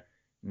out there.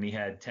 And he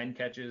had 10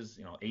 catches,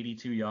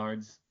 82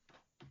 yards.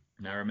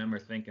 And I remember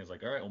thinking, it's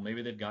like, all right, well,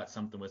 maybe they've got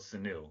something with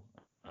Sanu.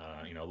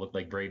 Looked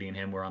like Brady and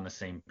him were on the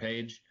same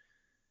page.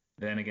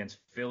 Then against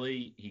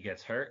Philly, he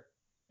gets hurt.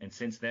 And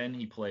since then,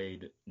 he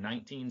played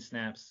 19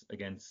 snaps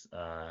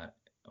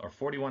or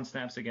 41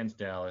 snaps against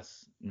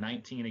Dallas,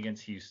 19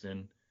 against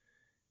Houston,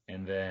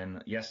 and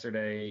then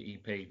yesterday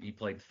he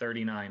played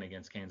 39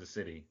 against Kansas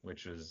City,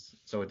 which was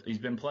he's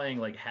been playing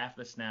like half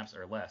the snaps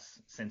or less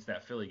since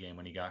that Philly game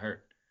when he got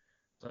hurt.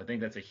 So I think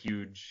that's a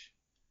huge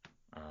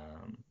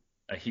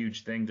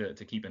thing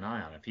to keep an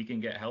eye on. If he can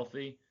get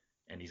healthy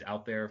and he's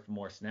out there for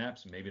more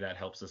snaps, maybe that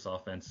helps this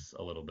offense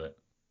a little bit.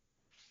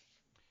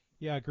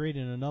 Yeah, agreed.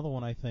 And another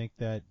one I think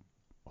that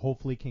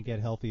hopefully can get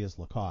healthy is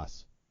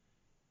Lacoste.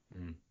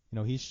 Mm.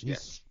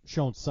 He's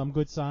shown some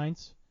good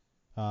signs,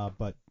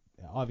 but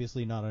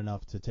obviously not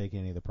enough to take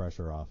any of the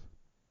pressure off.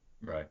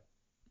 Right.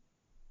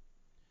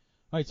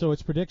 All right, so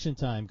it's prediction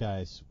time,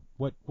 guys.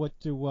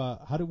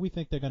 How do we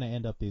think they're going to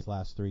end up these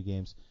last three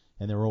games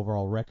and their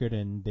overall record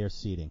and their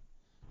seeding?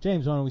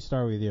 James, why don't we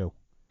start with you?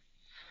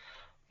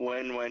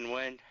 Win.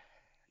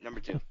 Number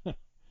 2.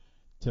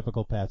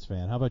 Typical Pats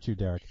fan. How about you,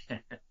 Derek?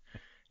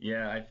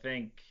 Yeah, I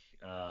think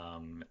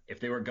if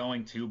they were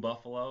going to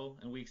Buffalo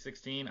in Week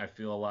 16, I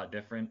feel a lot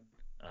different.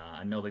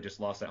 I know they just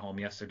lost at home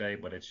yesterday,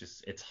 but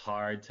it's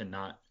hard to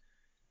not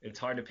it's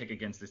hard to pick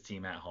against this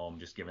team at home,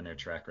 just given their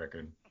track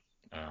record.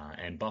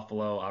 And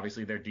Buffalo,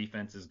 obviously their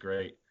defense is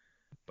great,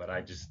 but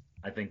I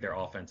think their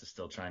offense is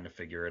still trying to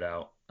figure it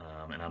out.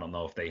 And I don't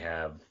know if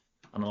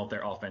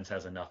their offense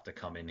has enough to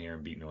come in here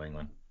and beat New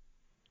England.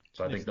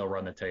 So I think they'll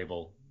run the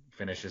table,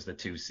 finish as the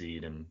 2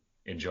 seed, and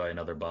enjoy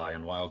another bye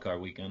on Wild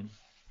Card weekend.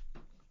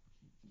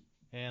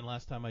 And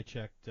last time I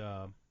checked,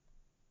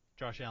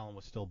 Josh Allen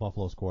was still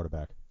Buffalo's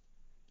quarterback.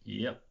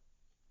 Yep.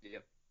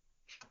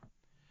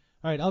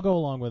 All right, I'll go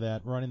along with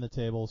that. Running the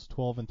tables,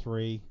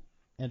 12-3,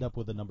 end up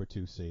with the number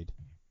 2 seed,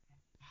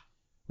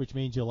 which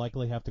means you'll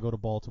likely have to go to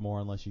Baltimore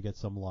unless you get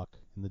some luck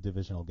in the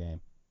divisional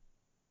game.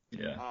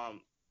 Yeah.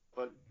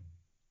 But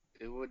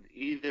it would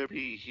either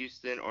be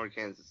Houston or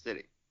Kansas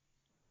City,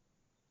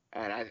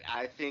 and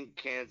I think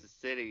Kansas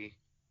City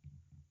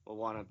will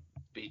want to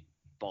beat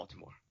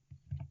Baltimore.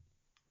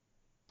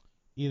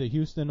 Either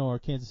Houston or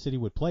Kansas City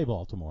would play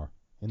Baltimore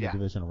in the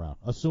divisional round,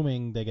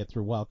 assuming they get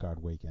through Wild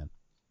Card weekend.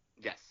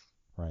 Yes.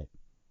 Right.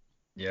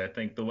 Yeah, I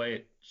think the way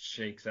it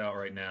shakes out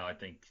right now, I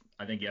think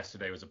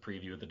yesterday was a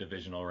preview of the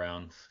divisional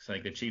round. So I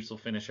think the Chiefs will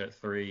finish at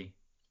 3,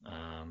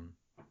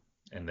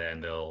 and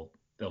then they'll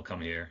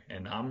come here.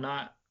 And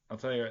I'll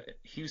tell you,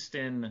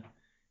 Houston,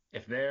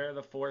 if they're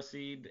the 4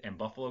 seed and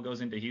Buffalo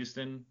goes into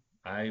Houston,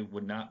 I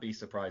would not be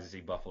surprised to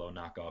see Buffalo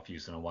knock off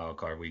Houston on Wild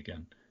Card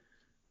weekend.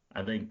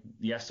 I think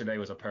yesterday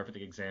was a perfect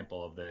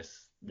example of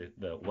this,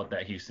 what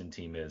that Houston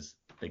team is.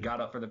 They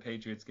got up for the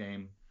Patriots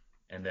game,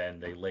 and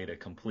then they laid a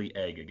complete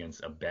egg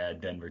against a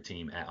bad Denver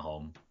team at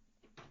home.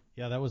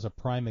 Yeah, that was a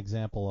prime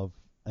example of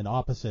an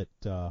opposite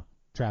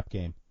trap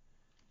game.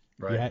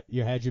 Right.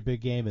 You had your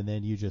big game, and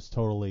then you just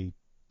totally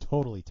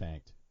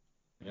tanked.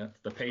 Yeah,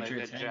 the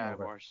Patriots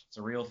hangover. It's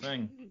a real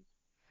thing.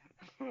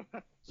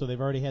 So they've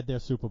already had their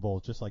Super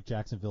Bowl, just like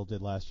Jacksonville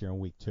did last year in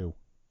Week 2.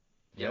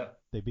 Yep.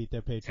 They beat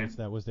their Patriots.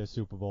 That was their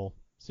Super Bowl.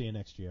 See you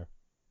next year.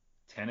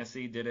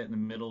 Tennessee did it in the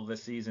middle of the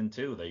season,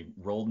 too. They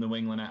rolled New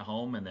England at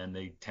home, and then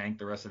they tanked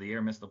the rest of the year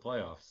and missed the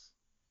playoffs.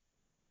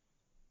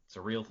 It's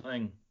a real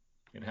thing.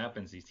 It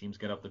happens. These teams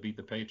get up to beat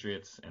the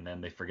Patriots, and then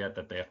they forget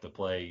that they have to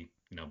play,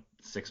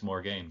 6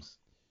 more games.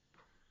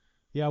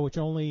 Yeah, which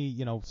only,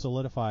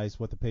 solidifies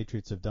what the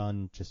Patriots have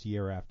done just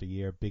year after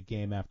year, big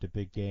game after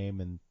big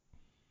game, and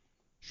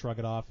shrug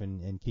it off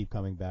and keep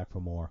coming back for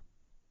more.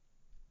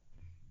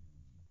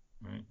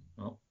 Right.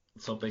 Well,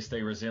 let's hope they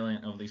stay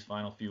resilient over these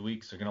final few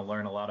weeks. They're going to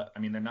learn a lot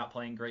they're not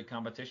playing great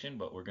competition,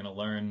 but we'll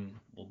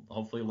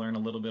hopefully learn a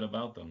little bit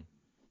about them.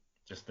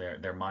 Just their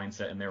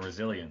mindset and their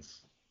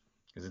resilience.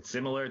 Because it's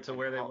similar to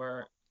where they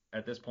were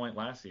at this point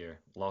last year.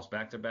 Lost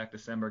back-to-back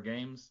December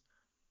games.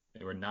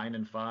 They were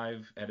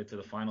 9-5, headed to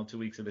the final 2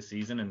 weeks of the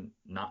season and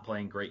not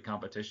playing great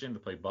competition to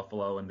play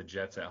Buffalo and the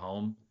Jets at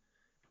home.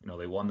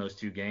 They won those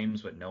 2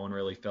 games, but no one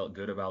really felt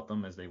good about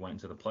them as they went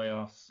into the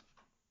playoffs.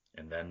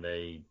 And then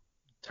they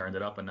turned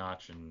it up a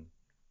notch and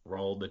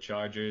rolled the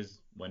Chargers,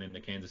 went into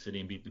Kansas City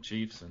and beat the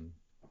Chiefs and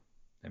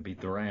beat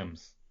the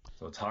Rams.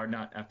 So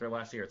after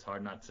last year, it's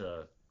hard not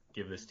to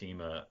give this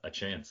team a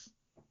chance.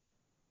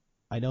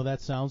 I know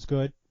that sounds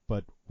good,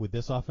 but with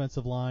this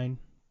offensive line,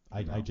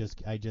 I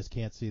just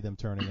can't see them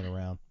turning it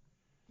around.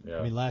 Yeah.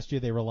 I mean, last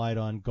year they relied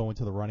on going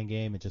to the running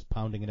game and just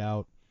pounding it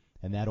out,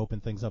 and that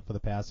opened things up for the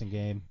passing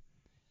game.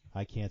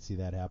 I can't see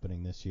that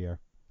happening this year.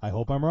 I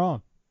hope I'm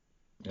wrong.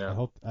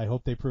 Yeah. I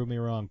hope they prove me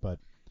wrong, but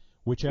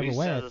whichever way.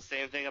 We said the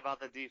same thing about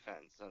the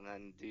defense, and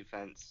then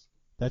defense.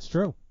 That's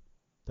true.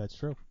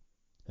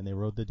 And they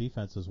rode the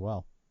defense as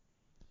well.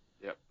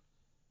 Yep.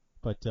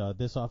 But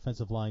this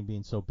offensive line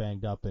being so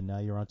banged up, and now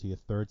you're onto your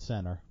third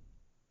center.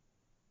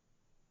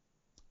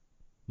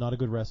 Not a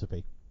good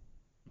recipe.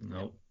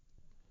 Nope.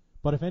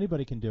 But if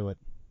anybody can do it,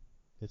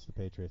 it's the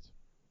Patriots.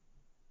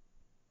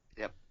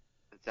 Yep.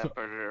 It's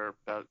Emperor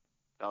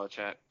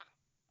Belichick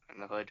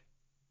in the hood.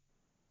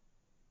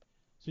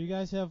 So you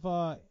guys have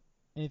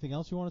anything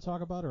else you want to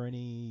talk about, or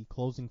any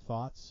closing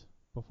thoughts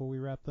before we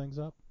wrap things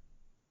up?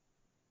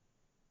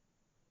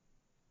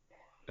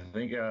 I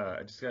think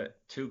I just got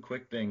 2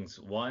 quick things.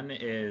 One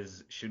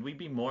is, should we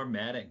be more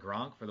mad at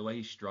Gronk for the way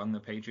he strung the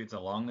Patriots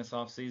along this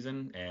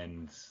offseason?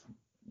 And,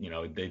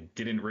 they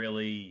didn't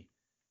really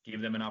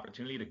give them an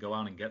opportunity to go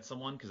out and get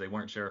someone because they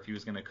weren't sure if he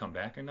was going to come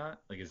back or not.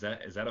 Like, is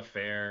that a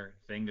fair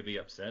thing to be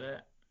upset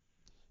at?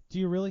 Do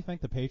you really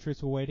think the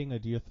Patriots were waiting, or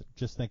do you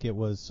just think it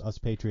was us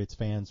Patriots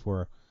fans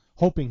were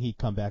hoping he'd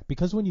come back?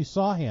 Because when you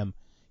saw him,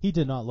 he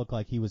did not look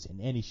like he was in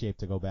any shape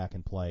to go back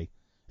and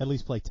at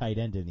least play tight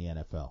end in the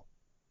NFL.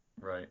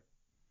 Right.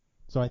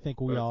 So I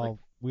think we all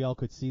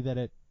could see that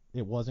it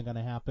wasn't going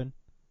to happen.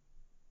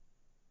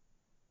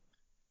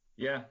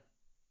 Yeah.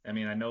 I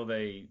mean, I know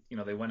they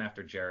went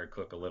after Jared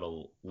Cook a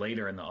little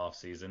later in the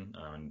offseason.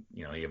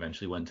 He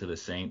eventually went to the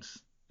Saints.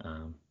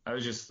 I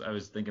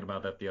was thinking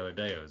about that the other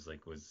day. I was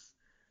like,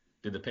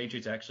 did the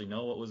Patriots actually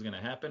know what was going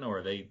to happen, or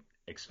are they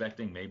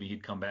expecting maybe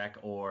he'd come back,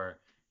 or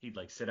he'd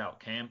sit out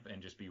camp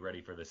and just be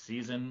ready for the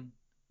season?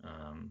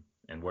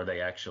 And were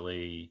they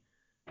actually,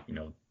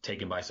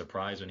 taken by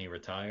surprise when he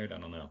retired? I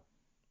don't know.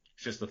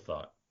 It's just a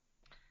thought.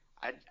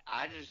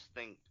 I just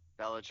think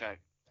Belichick,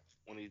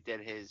 when he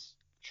did his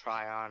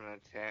try on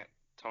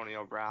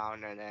Antonio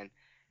Brown and then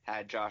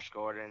had Josh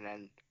Gordon,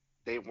 and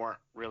they weren't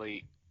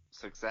really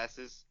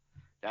successes,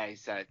 that he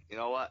said, you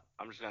know what,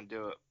 I'm just going to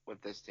do it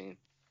with this team.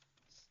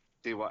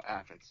 See what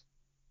happens.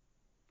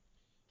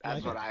 Yeah,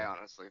 That's what I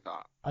honestly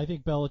thought. I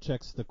think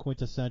Belichick's the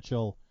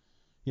quintessential,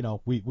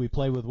 we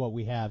play with what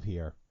we have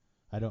here.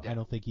 I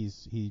don't think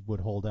he would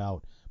hold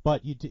out.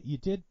 But you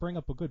did bring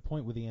up a good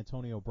point with the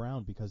Antonio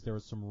Brown, because there were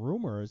some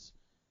rumors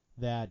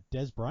that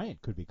Des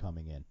Bryant could be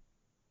coming in.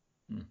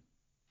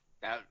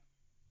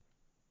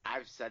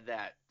 I've said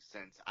that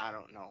since I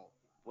don't know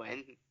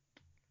when.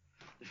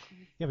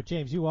 Yeah, but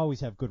James, you always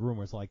have good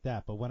rumors like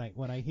that. But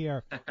when I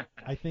hear,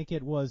 I think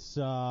it was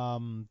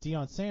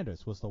Deion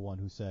Sanders was the one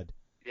who said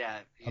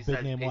a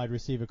big name wide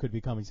receiver could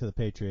be coming to the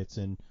Patriots,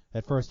 and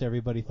at first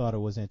everybody thought it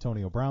was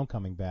Antonio Brown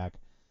coming back,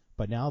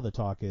 but now the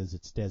talk is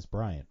it's Des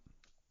Bryant.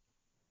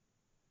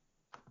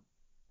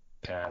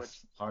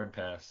 Pass. Hard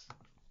pass.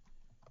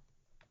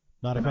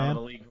 Not Been a fan? out of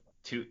the league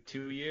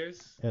 2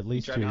 years. At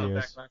least 2 years. He tried to come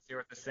back last year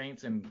with the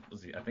Saints, and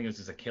I think it was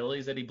his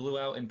Achilles that he blew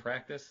out in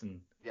practice,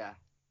 and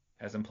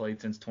hasn't played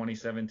since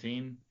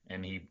 2017.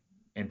 And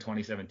in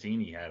 2017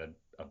 he had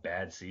a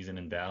bad season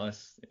in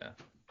Dallas. Yeah,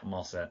 I'm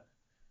all set.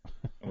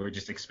 We were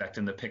just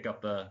expecting to pick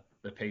up the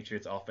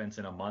Patriots offense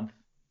in a month.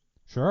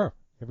 Sure.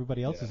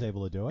 Everybody else is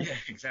able to do it. Yeah,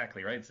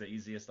 exactly, right? It's the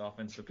easiest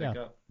offense to pick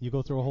up. You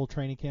go through a whole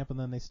training camp and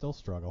then they still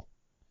struggle.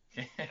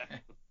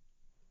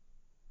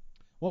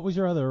 What was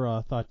your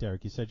other thought,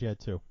 Derek? You said you had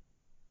two.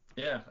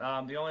 Yeah,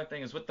 the only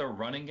thing is with the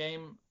running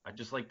game, I'd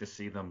just like to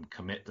see them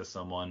commit to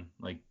someone.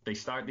 Like, they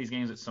start these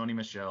games with Sony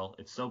Michel.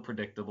 It's so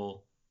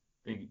predictable.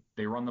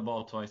 They run the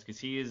ball twice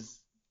because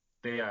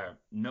they are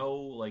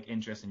no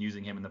interest in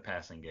using him in the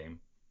passing game.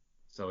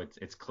 So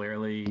it's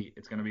clearly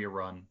it's going to be a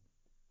run.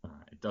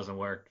 It doesn't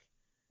work.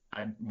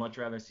 I'd much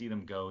rather see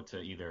them go to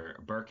either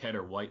Burkhead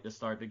or White to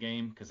start the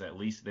game, because at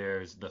least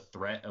there's the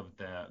threat of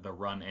the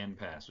run and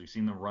pass. We've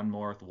seen them run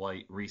more with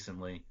White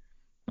recently.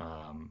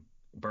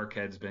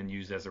 Burkhead's been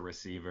used as a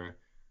receiver.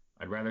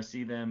 I'd rather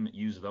see them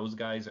use those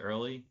guys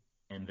early,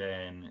 and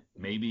then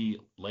maybe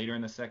later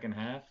in the second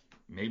half,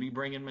 maybe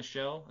bring in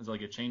Michel as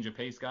a change of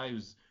pace guy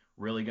who's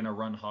really going to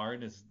run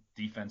hard as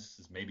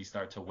defenses maybe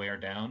start to wear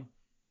down,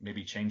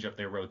 maybe change up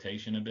their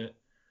rotation a bit.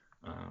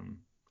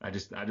 I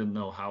didn't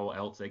know how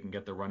else they can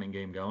get the running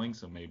game going,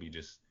 so maybe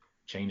just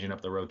changing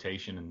up the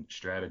rotation and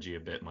strategy a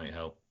bit might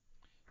help.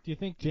 Do you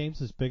think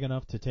James is big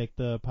enough to take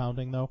the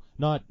pounding, though?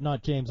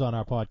 Not James on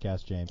our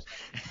podcast, James.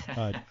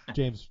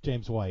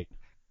 James White.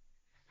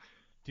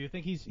 Do you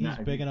think he's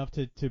big enough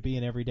to be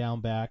an every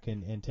down back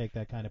and take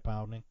that kind of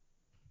pounding?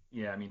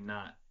 Yeah,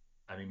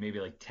 maybe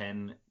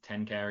 10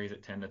 carries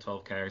at 10 to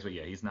 12 carries, but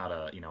yeah, he's not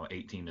a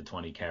 18 to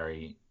 20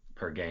 carry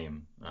per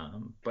game.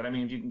 But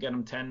if you can get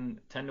him 10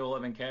 to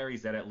 11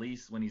 carries, that at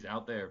least when he's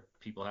out there,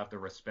 people have to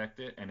respect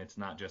it, and it's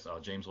not just,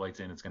 James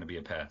White's in, it's going to be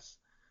a pass.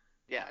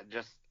 Yeah,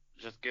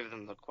 just give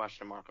them the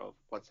question mark of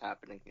what's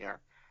happening here.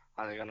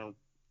 Are they going to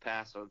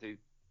pass? Are they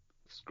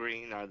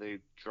screen? Are they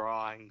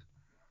drawing?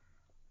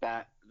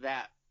 That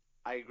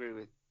I agree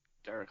with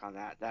Derek on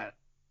that. That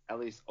at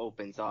least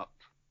opens up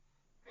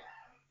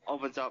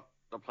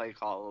the play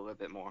call a little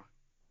bit more.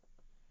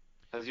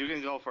 Because you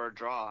can go for a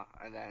draw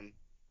and then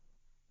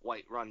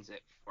White runs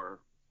it for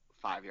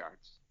 5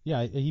 yards.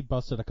 Yeah, he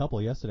busted a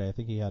couple yesterday. I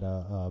think he had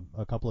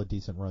a couple of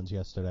decent runs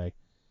yesterday.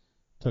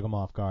 Took him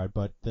off guard,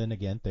 but then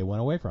again, they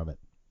went away from it.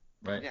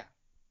 Right. Yeah.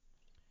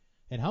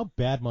 And how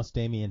bad must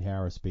Damian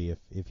Harris be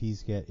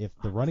if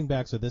the running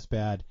backs are this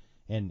bad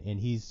and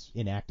he's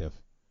inactive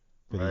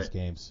for these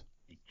games?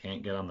 He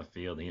can't get on the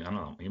field. I don't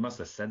know. He must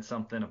have said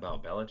something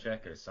about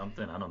Belichick or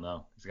something. I don't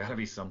know. There's got to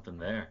be something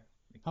there.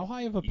 How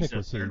high of a pick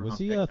was he? Was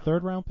he a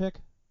third-round pick?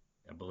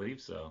 I believe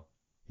so.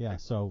 Yeah,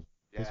 so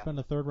they spend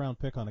a third-round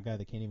pick on a guy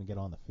that can't even get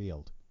on the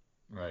field.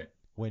 Right.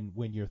 When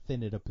you're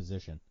thin at a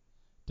position.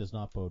 Does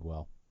not bode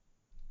well.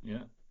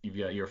 Yeah. You've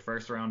got your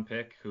first-round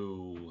pick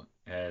who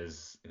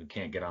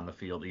can't get on the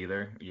field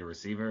either, your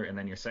receiver, and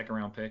then your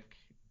second-round pick,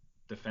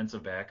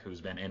 defensive back, who's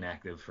been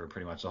inactive for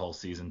pretty much the whole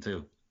season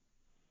too.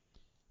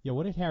 Yeah,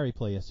 what did Harry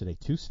play yesterday?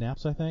 2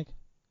 snaps, I think?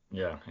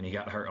 Yeah, and he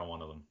got hurt on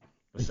one of them.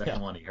 The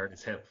second one, he hurt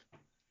his hip.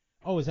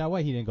 Oh, is that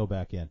why he didn't go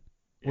back in?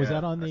 Was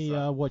that on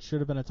the what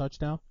should have been a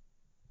touchdown?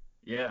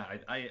 Yeah,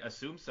 I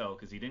assume so,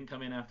 because he didn't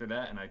come in after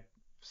that, and I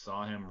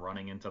saw him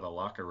running into the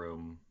locker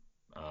room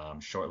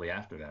shortly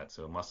after that.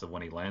 So it must have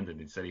when he landed.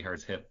 He said he hurt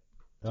his hip.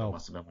 So it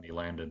must have been when he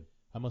landed.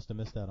 I must have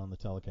missed that on the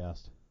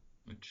telecast.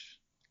 Which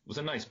was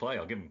a nice play.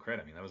 I'll give him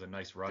credit. That was a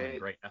nice run and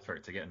great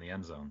effort to get in the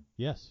end zone.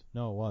 Yes.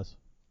 No, it was.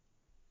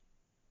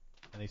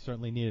 And they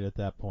certainly needed it at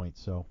that point.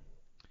 So,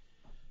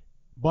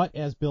 but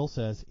as Bill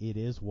says, it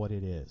is what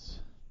it is.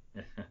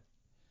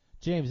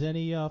 James,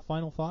 any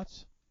final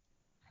thoughts?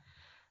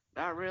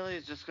 Not really.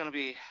 It's just going to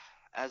be,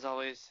 as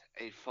always,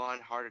 a fun,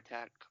 heart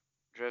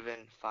attack-driven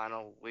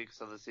final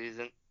weeks of the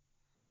season.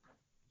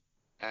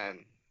 And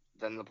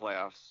then the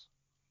playoffs.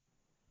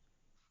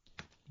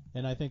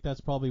 And I think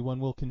that's probably when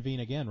we'll convene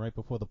again, right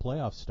before the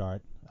playoffs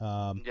start.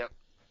 Yep.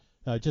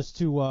 Just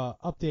to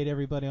update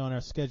everybody on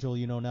our schedule,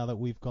 now that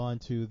we've gone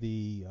to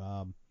the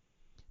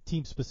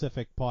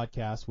team-specific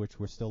podcast, which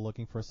we're still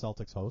looking for a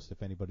Celtics host,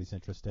 if anybody's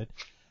interested.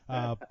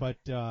 But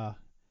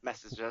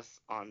message us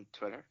on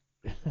Twitter.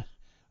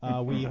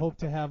 We hope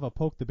to have a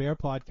Poke the Bear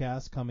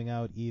podcast coming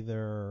out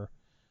either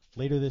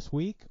later this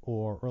week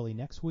or early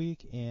next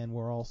week, and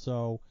we're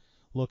also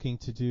looking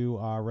to do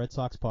our Red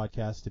Sox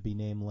podcast to be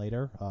named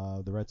later.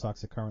 The Red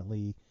Sox are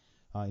currently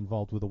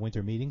involved with the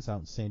winter meetings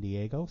out in San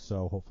Diego,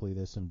 so hopefully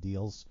there's some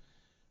deals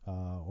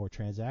or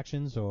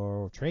transactions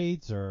or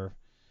trades or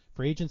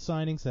free agent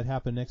signings that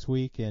happen next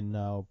week, and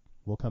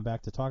we'll come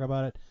back to talk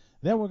about it.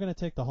 Then we're going to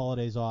take the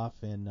holidays off,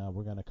 and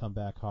we're going to come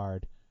back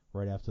hard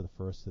right after the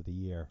first of the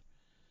year.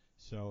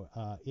 So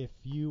if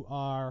you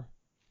want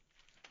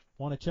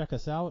to check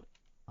us out,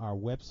 our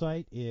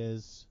website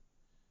is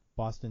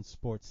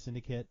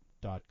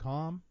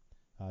bostonsportssyndicate.com.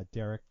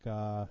 Derek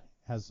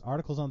has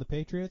articles on the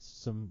Patriots,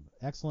 some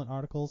excellent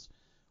articles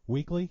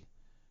weekly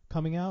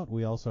coming out.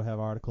 We also have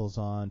articles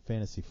on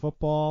fantasy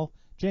football.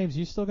 James,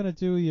 you still going to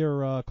do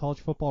your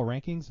college football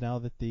rankings now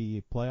that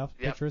the playoff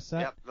picture is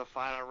set? Yep, the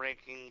final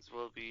rankings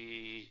will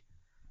be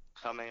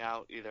coming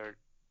out either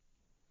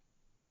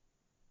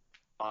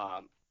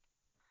I'll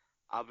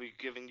be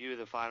giving you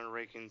the final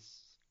rankings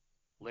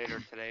later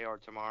today or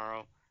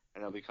tomorrow,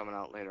 and they'll be coming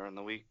out later in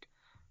the week.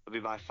 It'll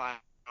be my final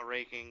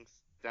rankings.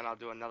 Then I'll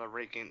do another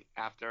ranking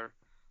after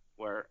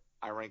where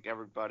I rank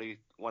everybody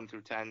 1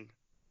 through 10.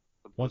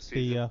 Once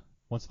the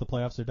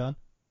playoffs are done?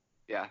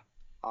 Yeah.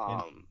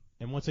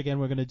 And once again,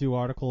 we're going to do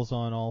articles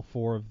on all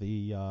 4 of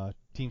the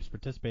teams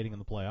participating in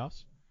the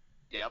playoffs.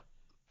 Yep.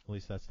 At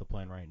least that's the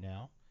plan right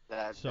now.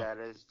 That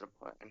is the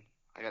plan.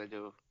 I got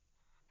to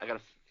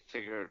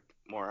figure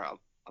more out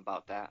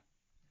about that.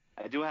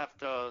 I do have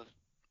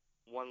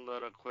one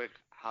little quick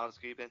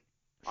housekeeping.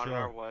 Sure. On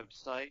our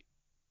website,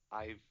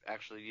 I've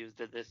actually used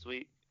it this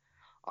week.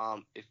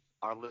 If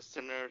our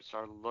listeners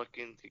are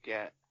looking to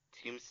get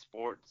team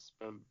sports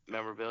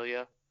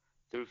memorabilia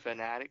through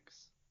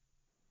Fanatics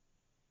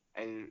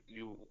and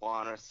you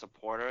want to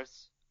support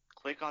us,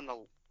 click on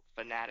the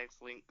Fanatics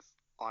links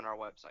on our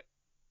website.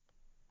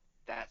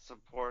 That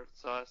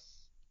supports us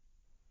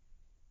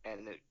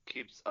and it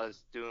keeps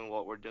us doing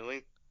what we're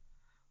doing,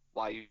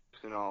 while you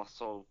can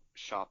also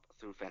shop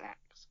through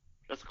Fanatics.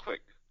 Just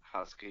quick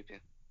housekeeping.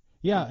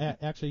 Yeah,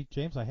 actually,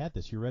 James, I had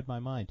this. You read my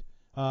mind.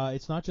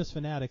 It's not just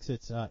Fanatics.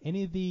 It's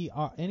any of the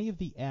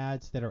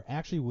ads that are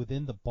actually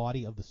within the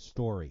body of the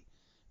story,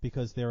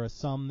 because there are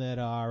some that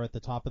are at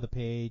the top of the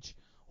page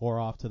or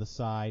off to the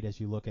side as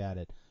you look at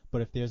it.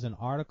 But if there's an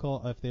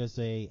article, if there's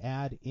a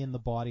ad in the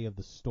body of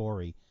the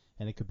story,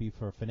 and it could be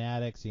for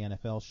Fanatics, the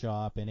NFL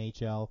shop,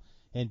 NHL,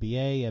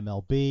 NBA,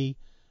 MLB,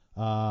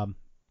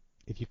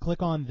 if you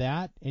click on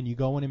that and you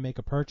go in and make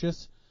a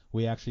purchase,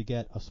 we actually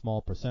get a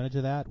small percentage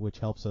of that, which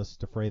helps us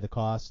defray the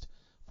cost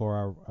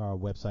for our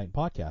website and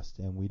podcast.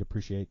 And we'd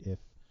appreciate if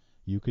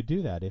you could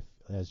do that if,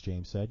 as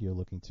James said, you're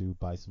looking to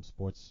buy some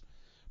sports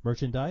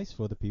merchandise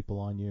for the people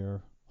on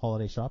your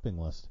holiday shopping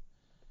list.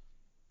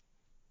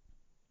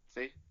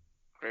 See?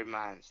 Great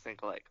minds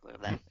think alike. Look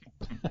at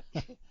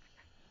that.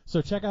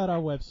 So check out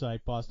our website,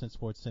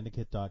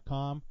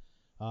 bostonsportssyndicate.com.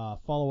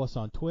 Follow us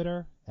on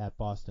Twitter at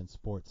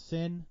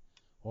BostonSportsSyn,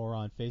 or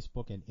on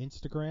Facebook and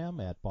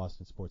Instagram at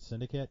Boston Sports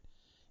Syndicate.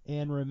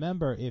 And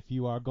remember, if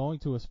you are going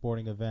to a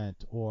sporting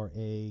event or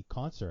a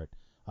concert,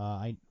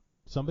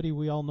 somebody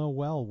we all know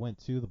well went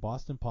to the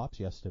Boston Pops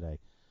yesterday,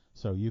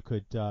 so you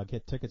could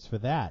get tickets for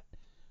that.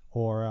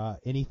 Or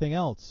anything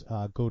else,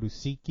 go to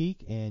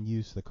SeatGeek and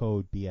use the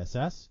code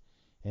BSS,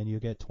 and you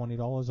get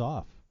 $20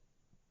 off.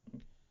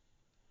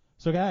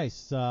 So,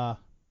 guys,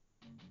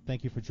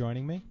 thank you for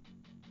joining me.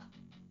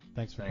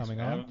 Thanks for coming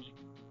on.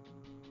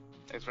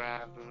 Thanks for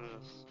having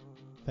us.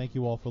 Thank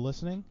you all for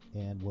listening,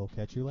 and we'll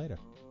catch you later.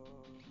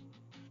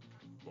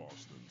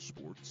 Boston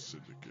Sports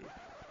Syndicate.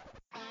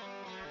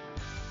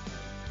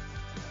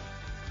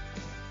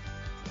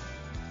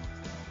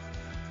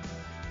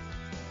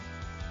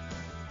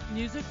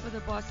 Music for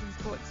the Boston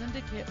Sports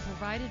Syndicate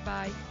provided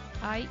by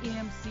I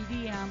Am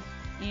CDM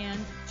and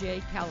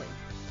Jay Kelly.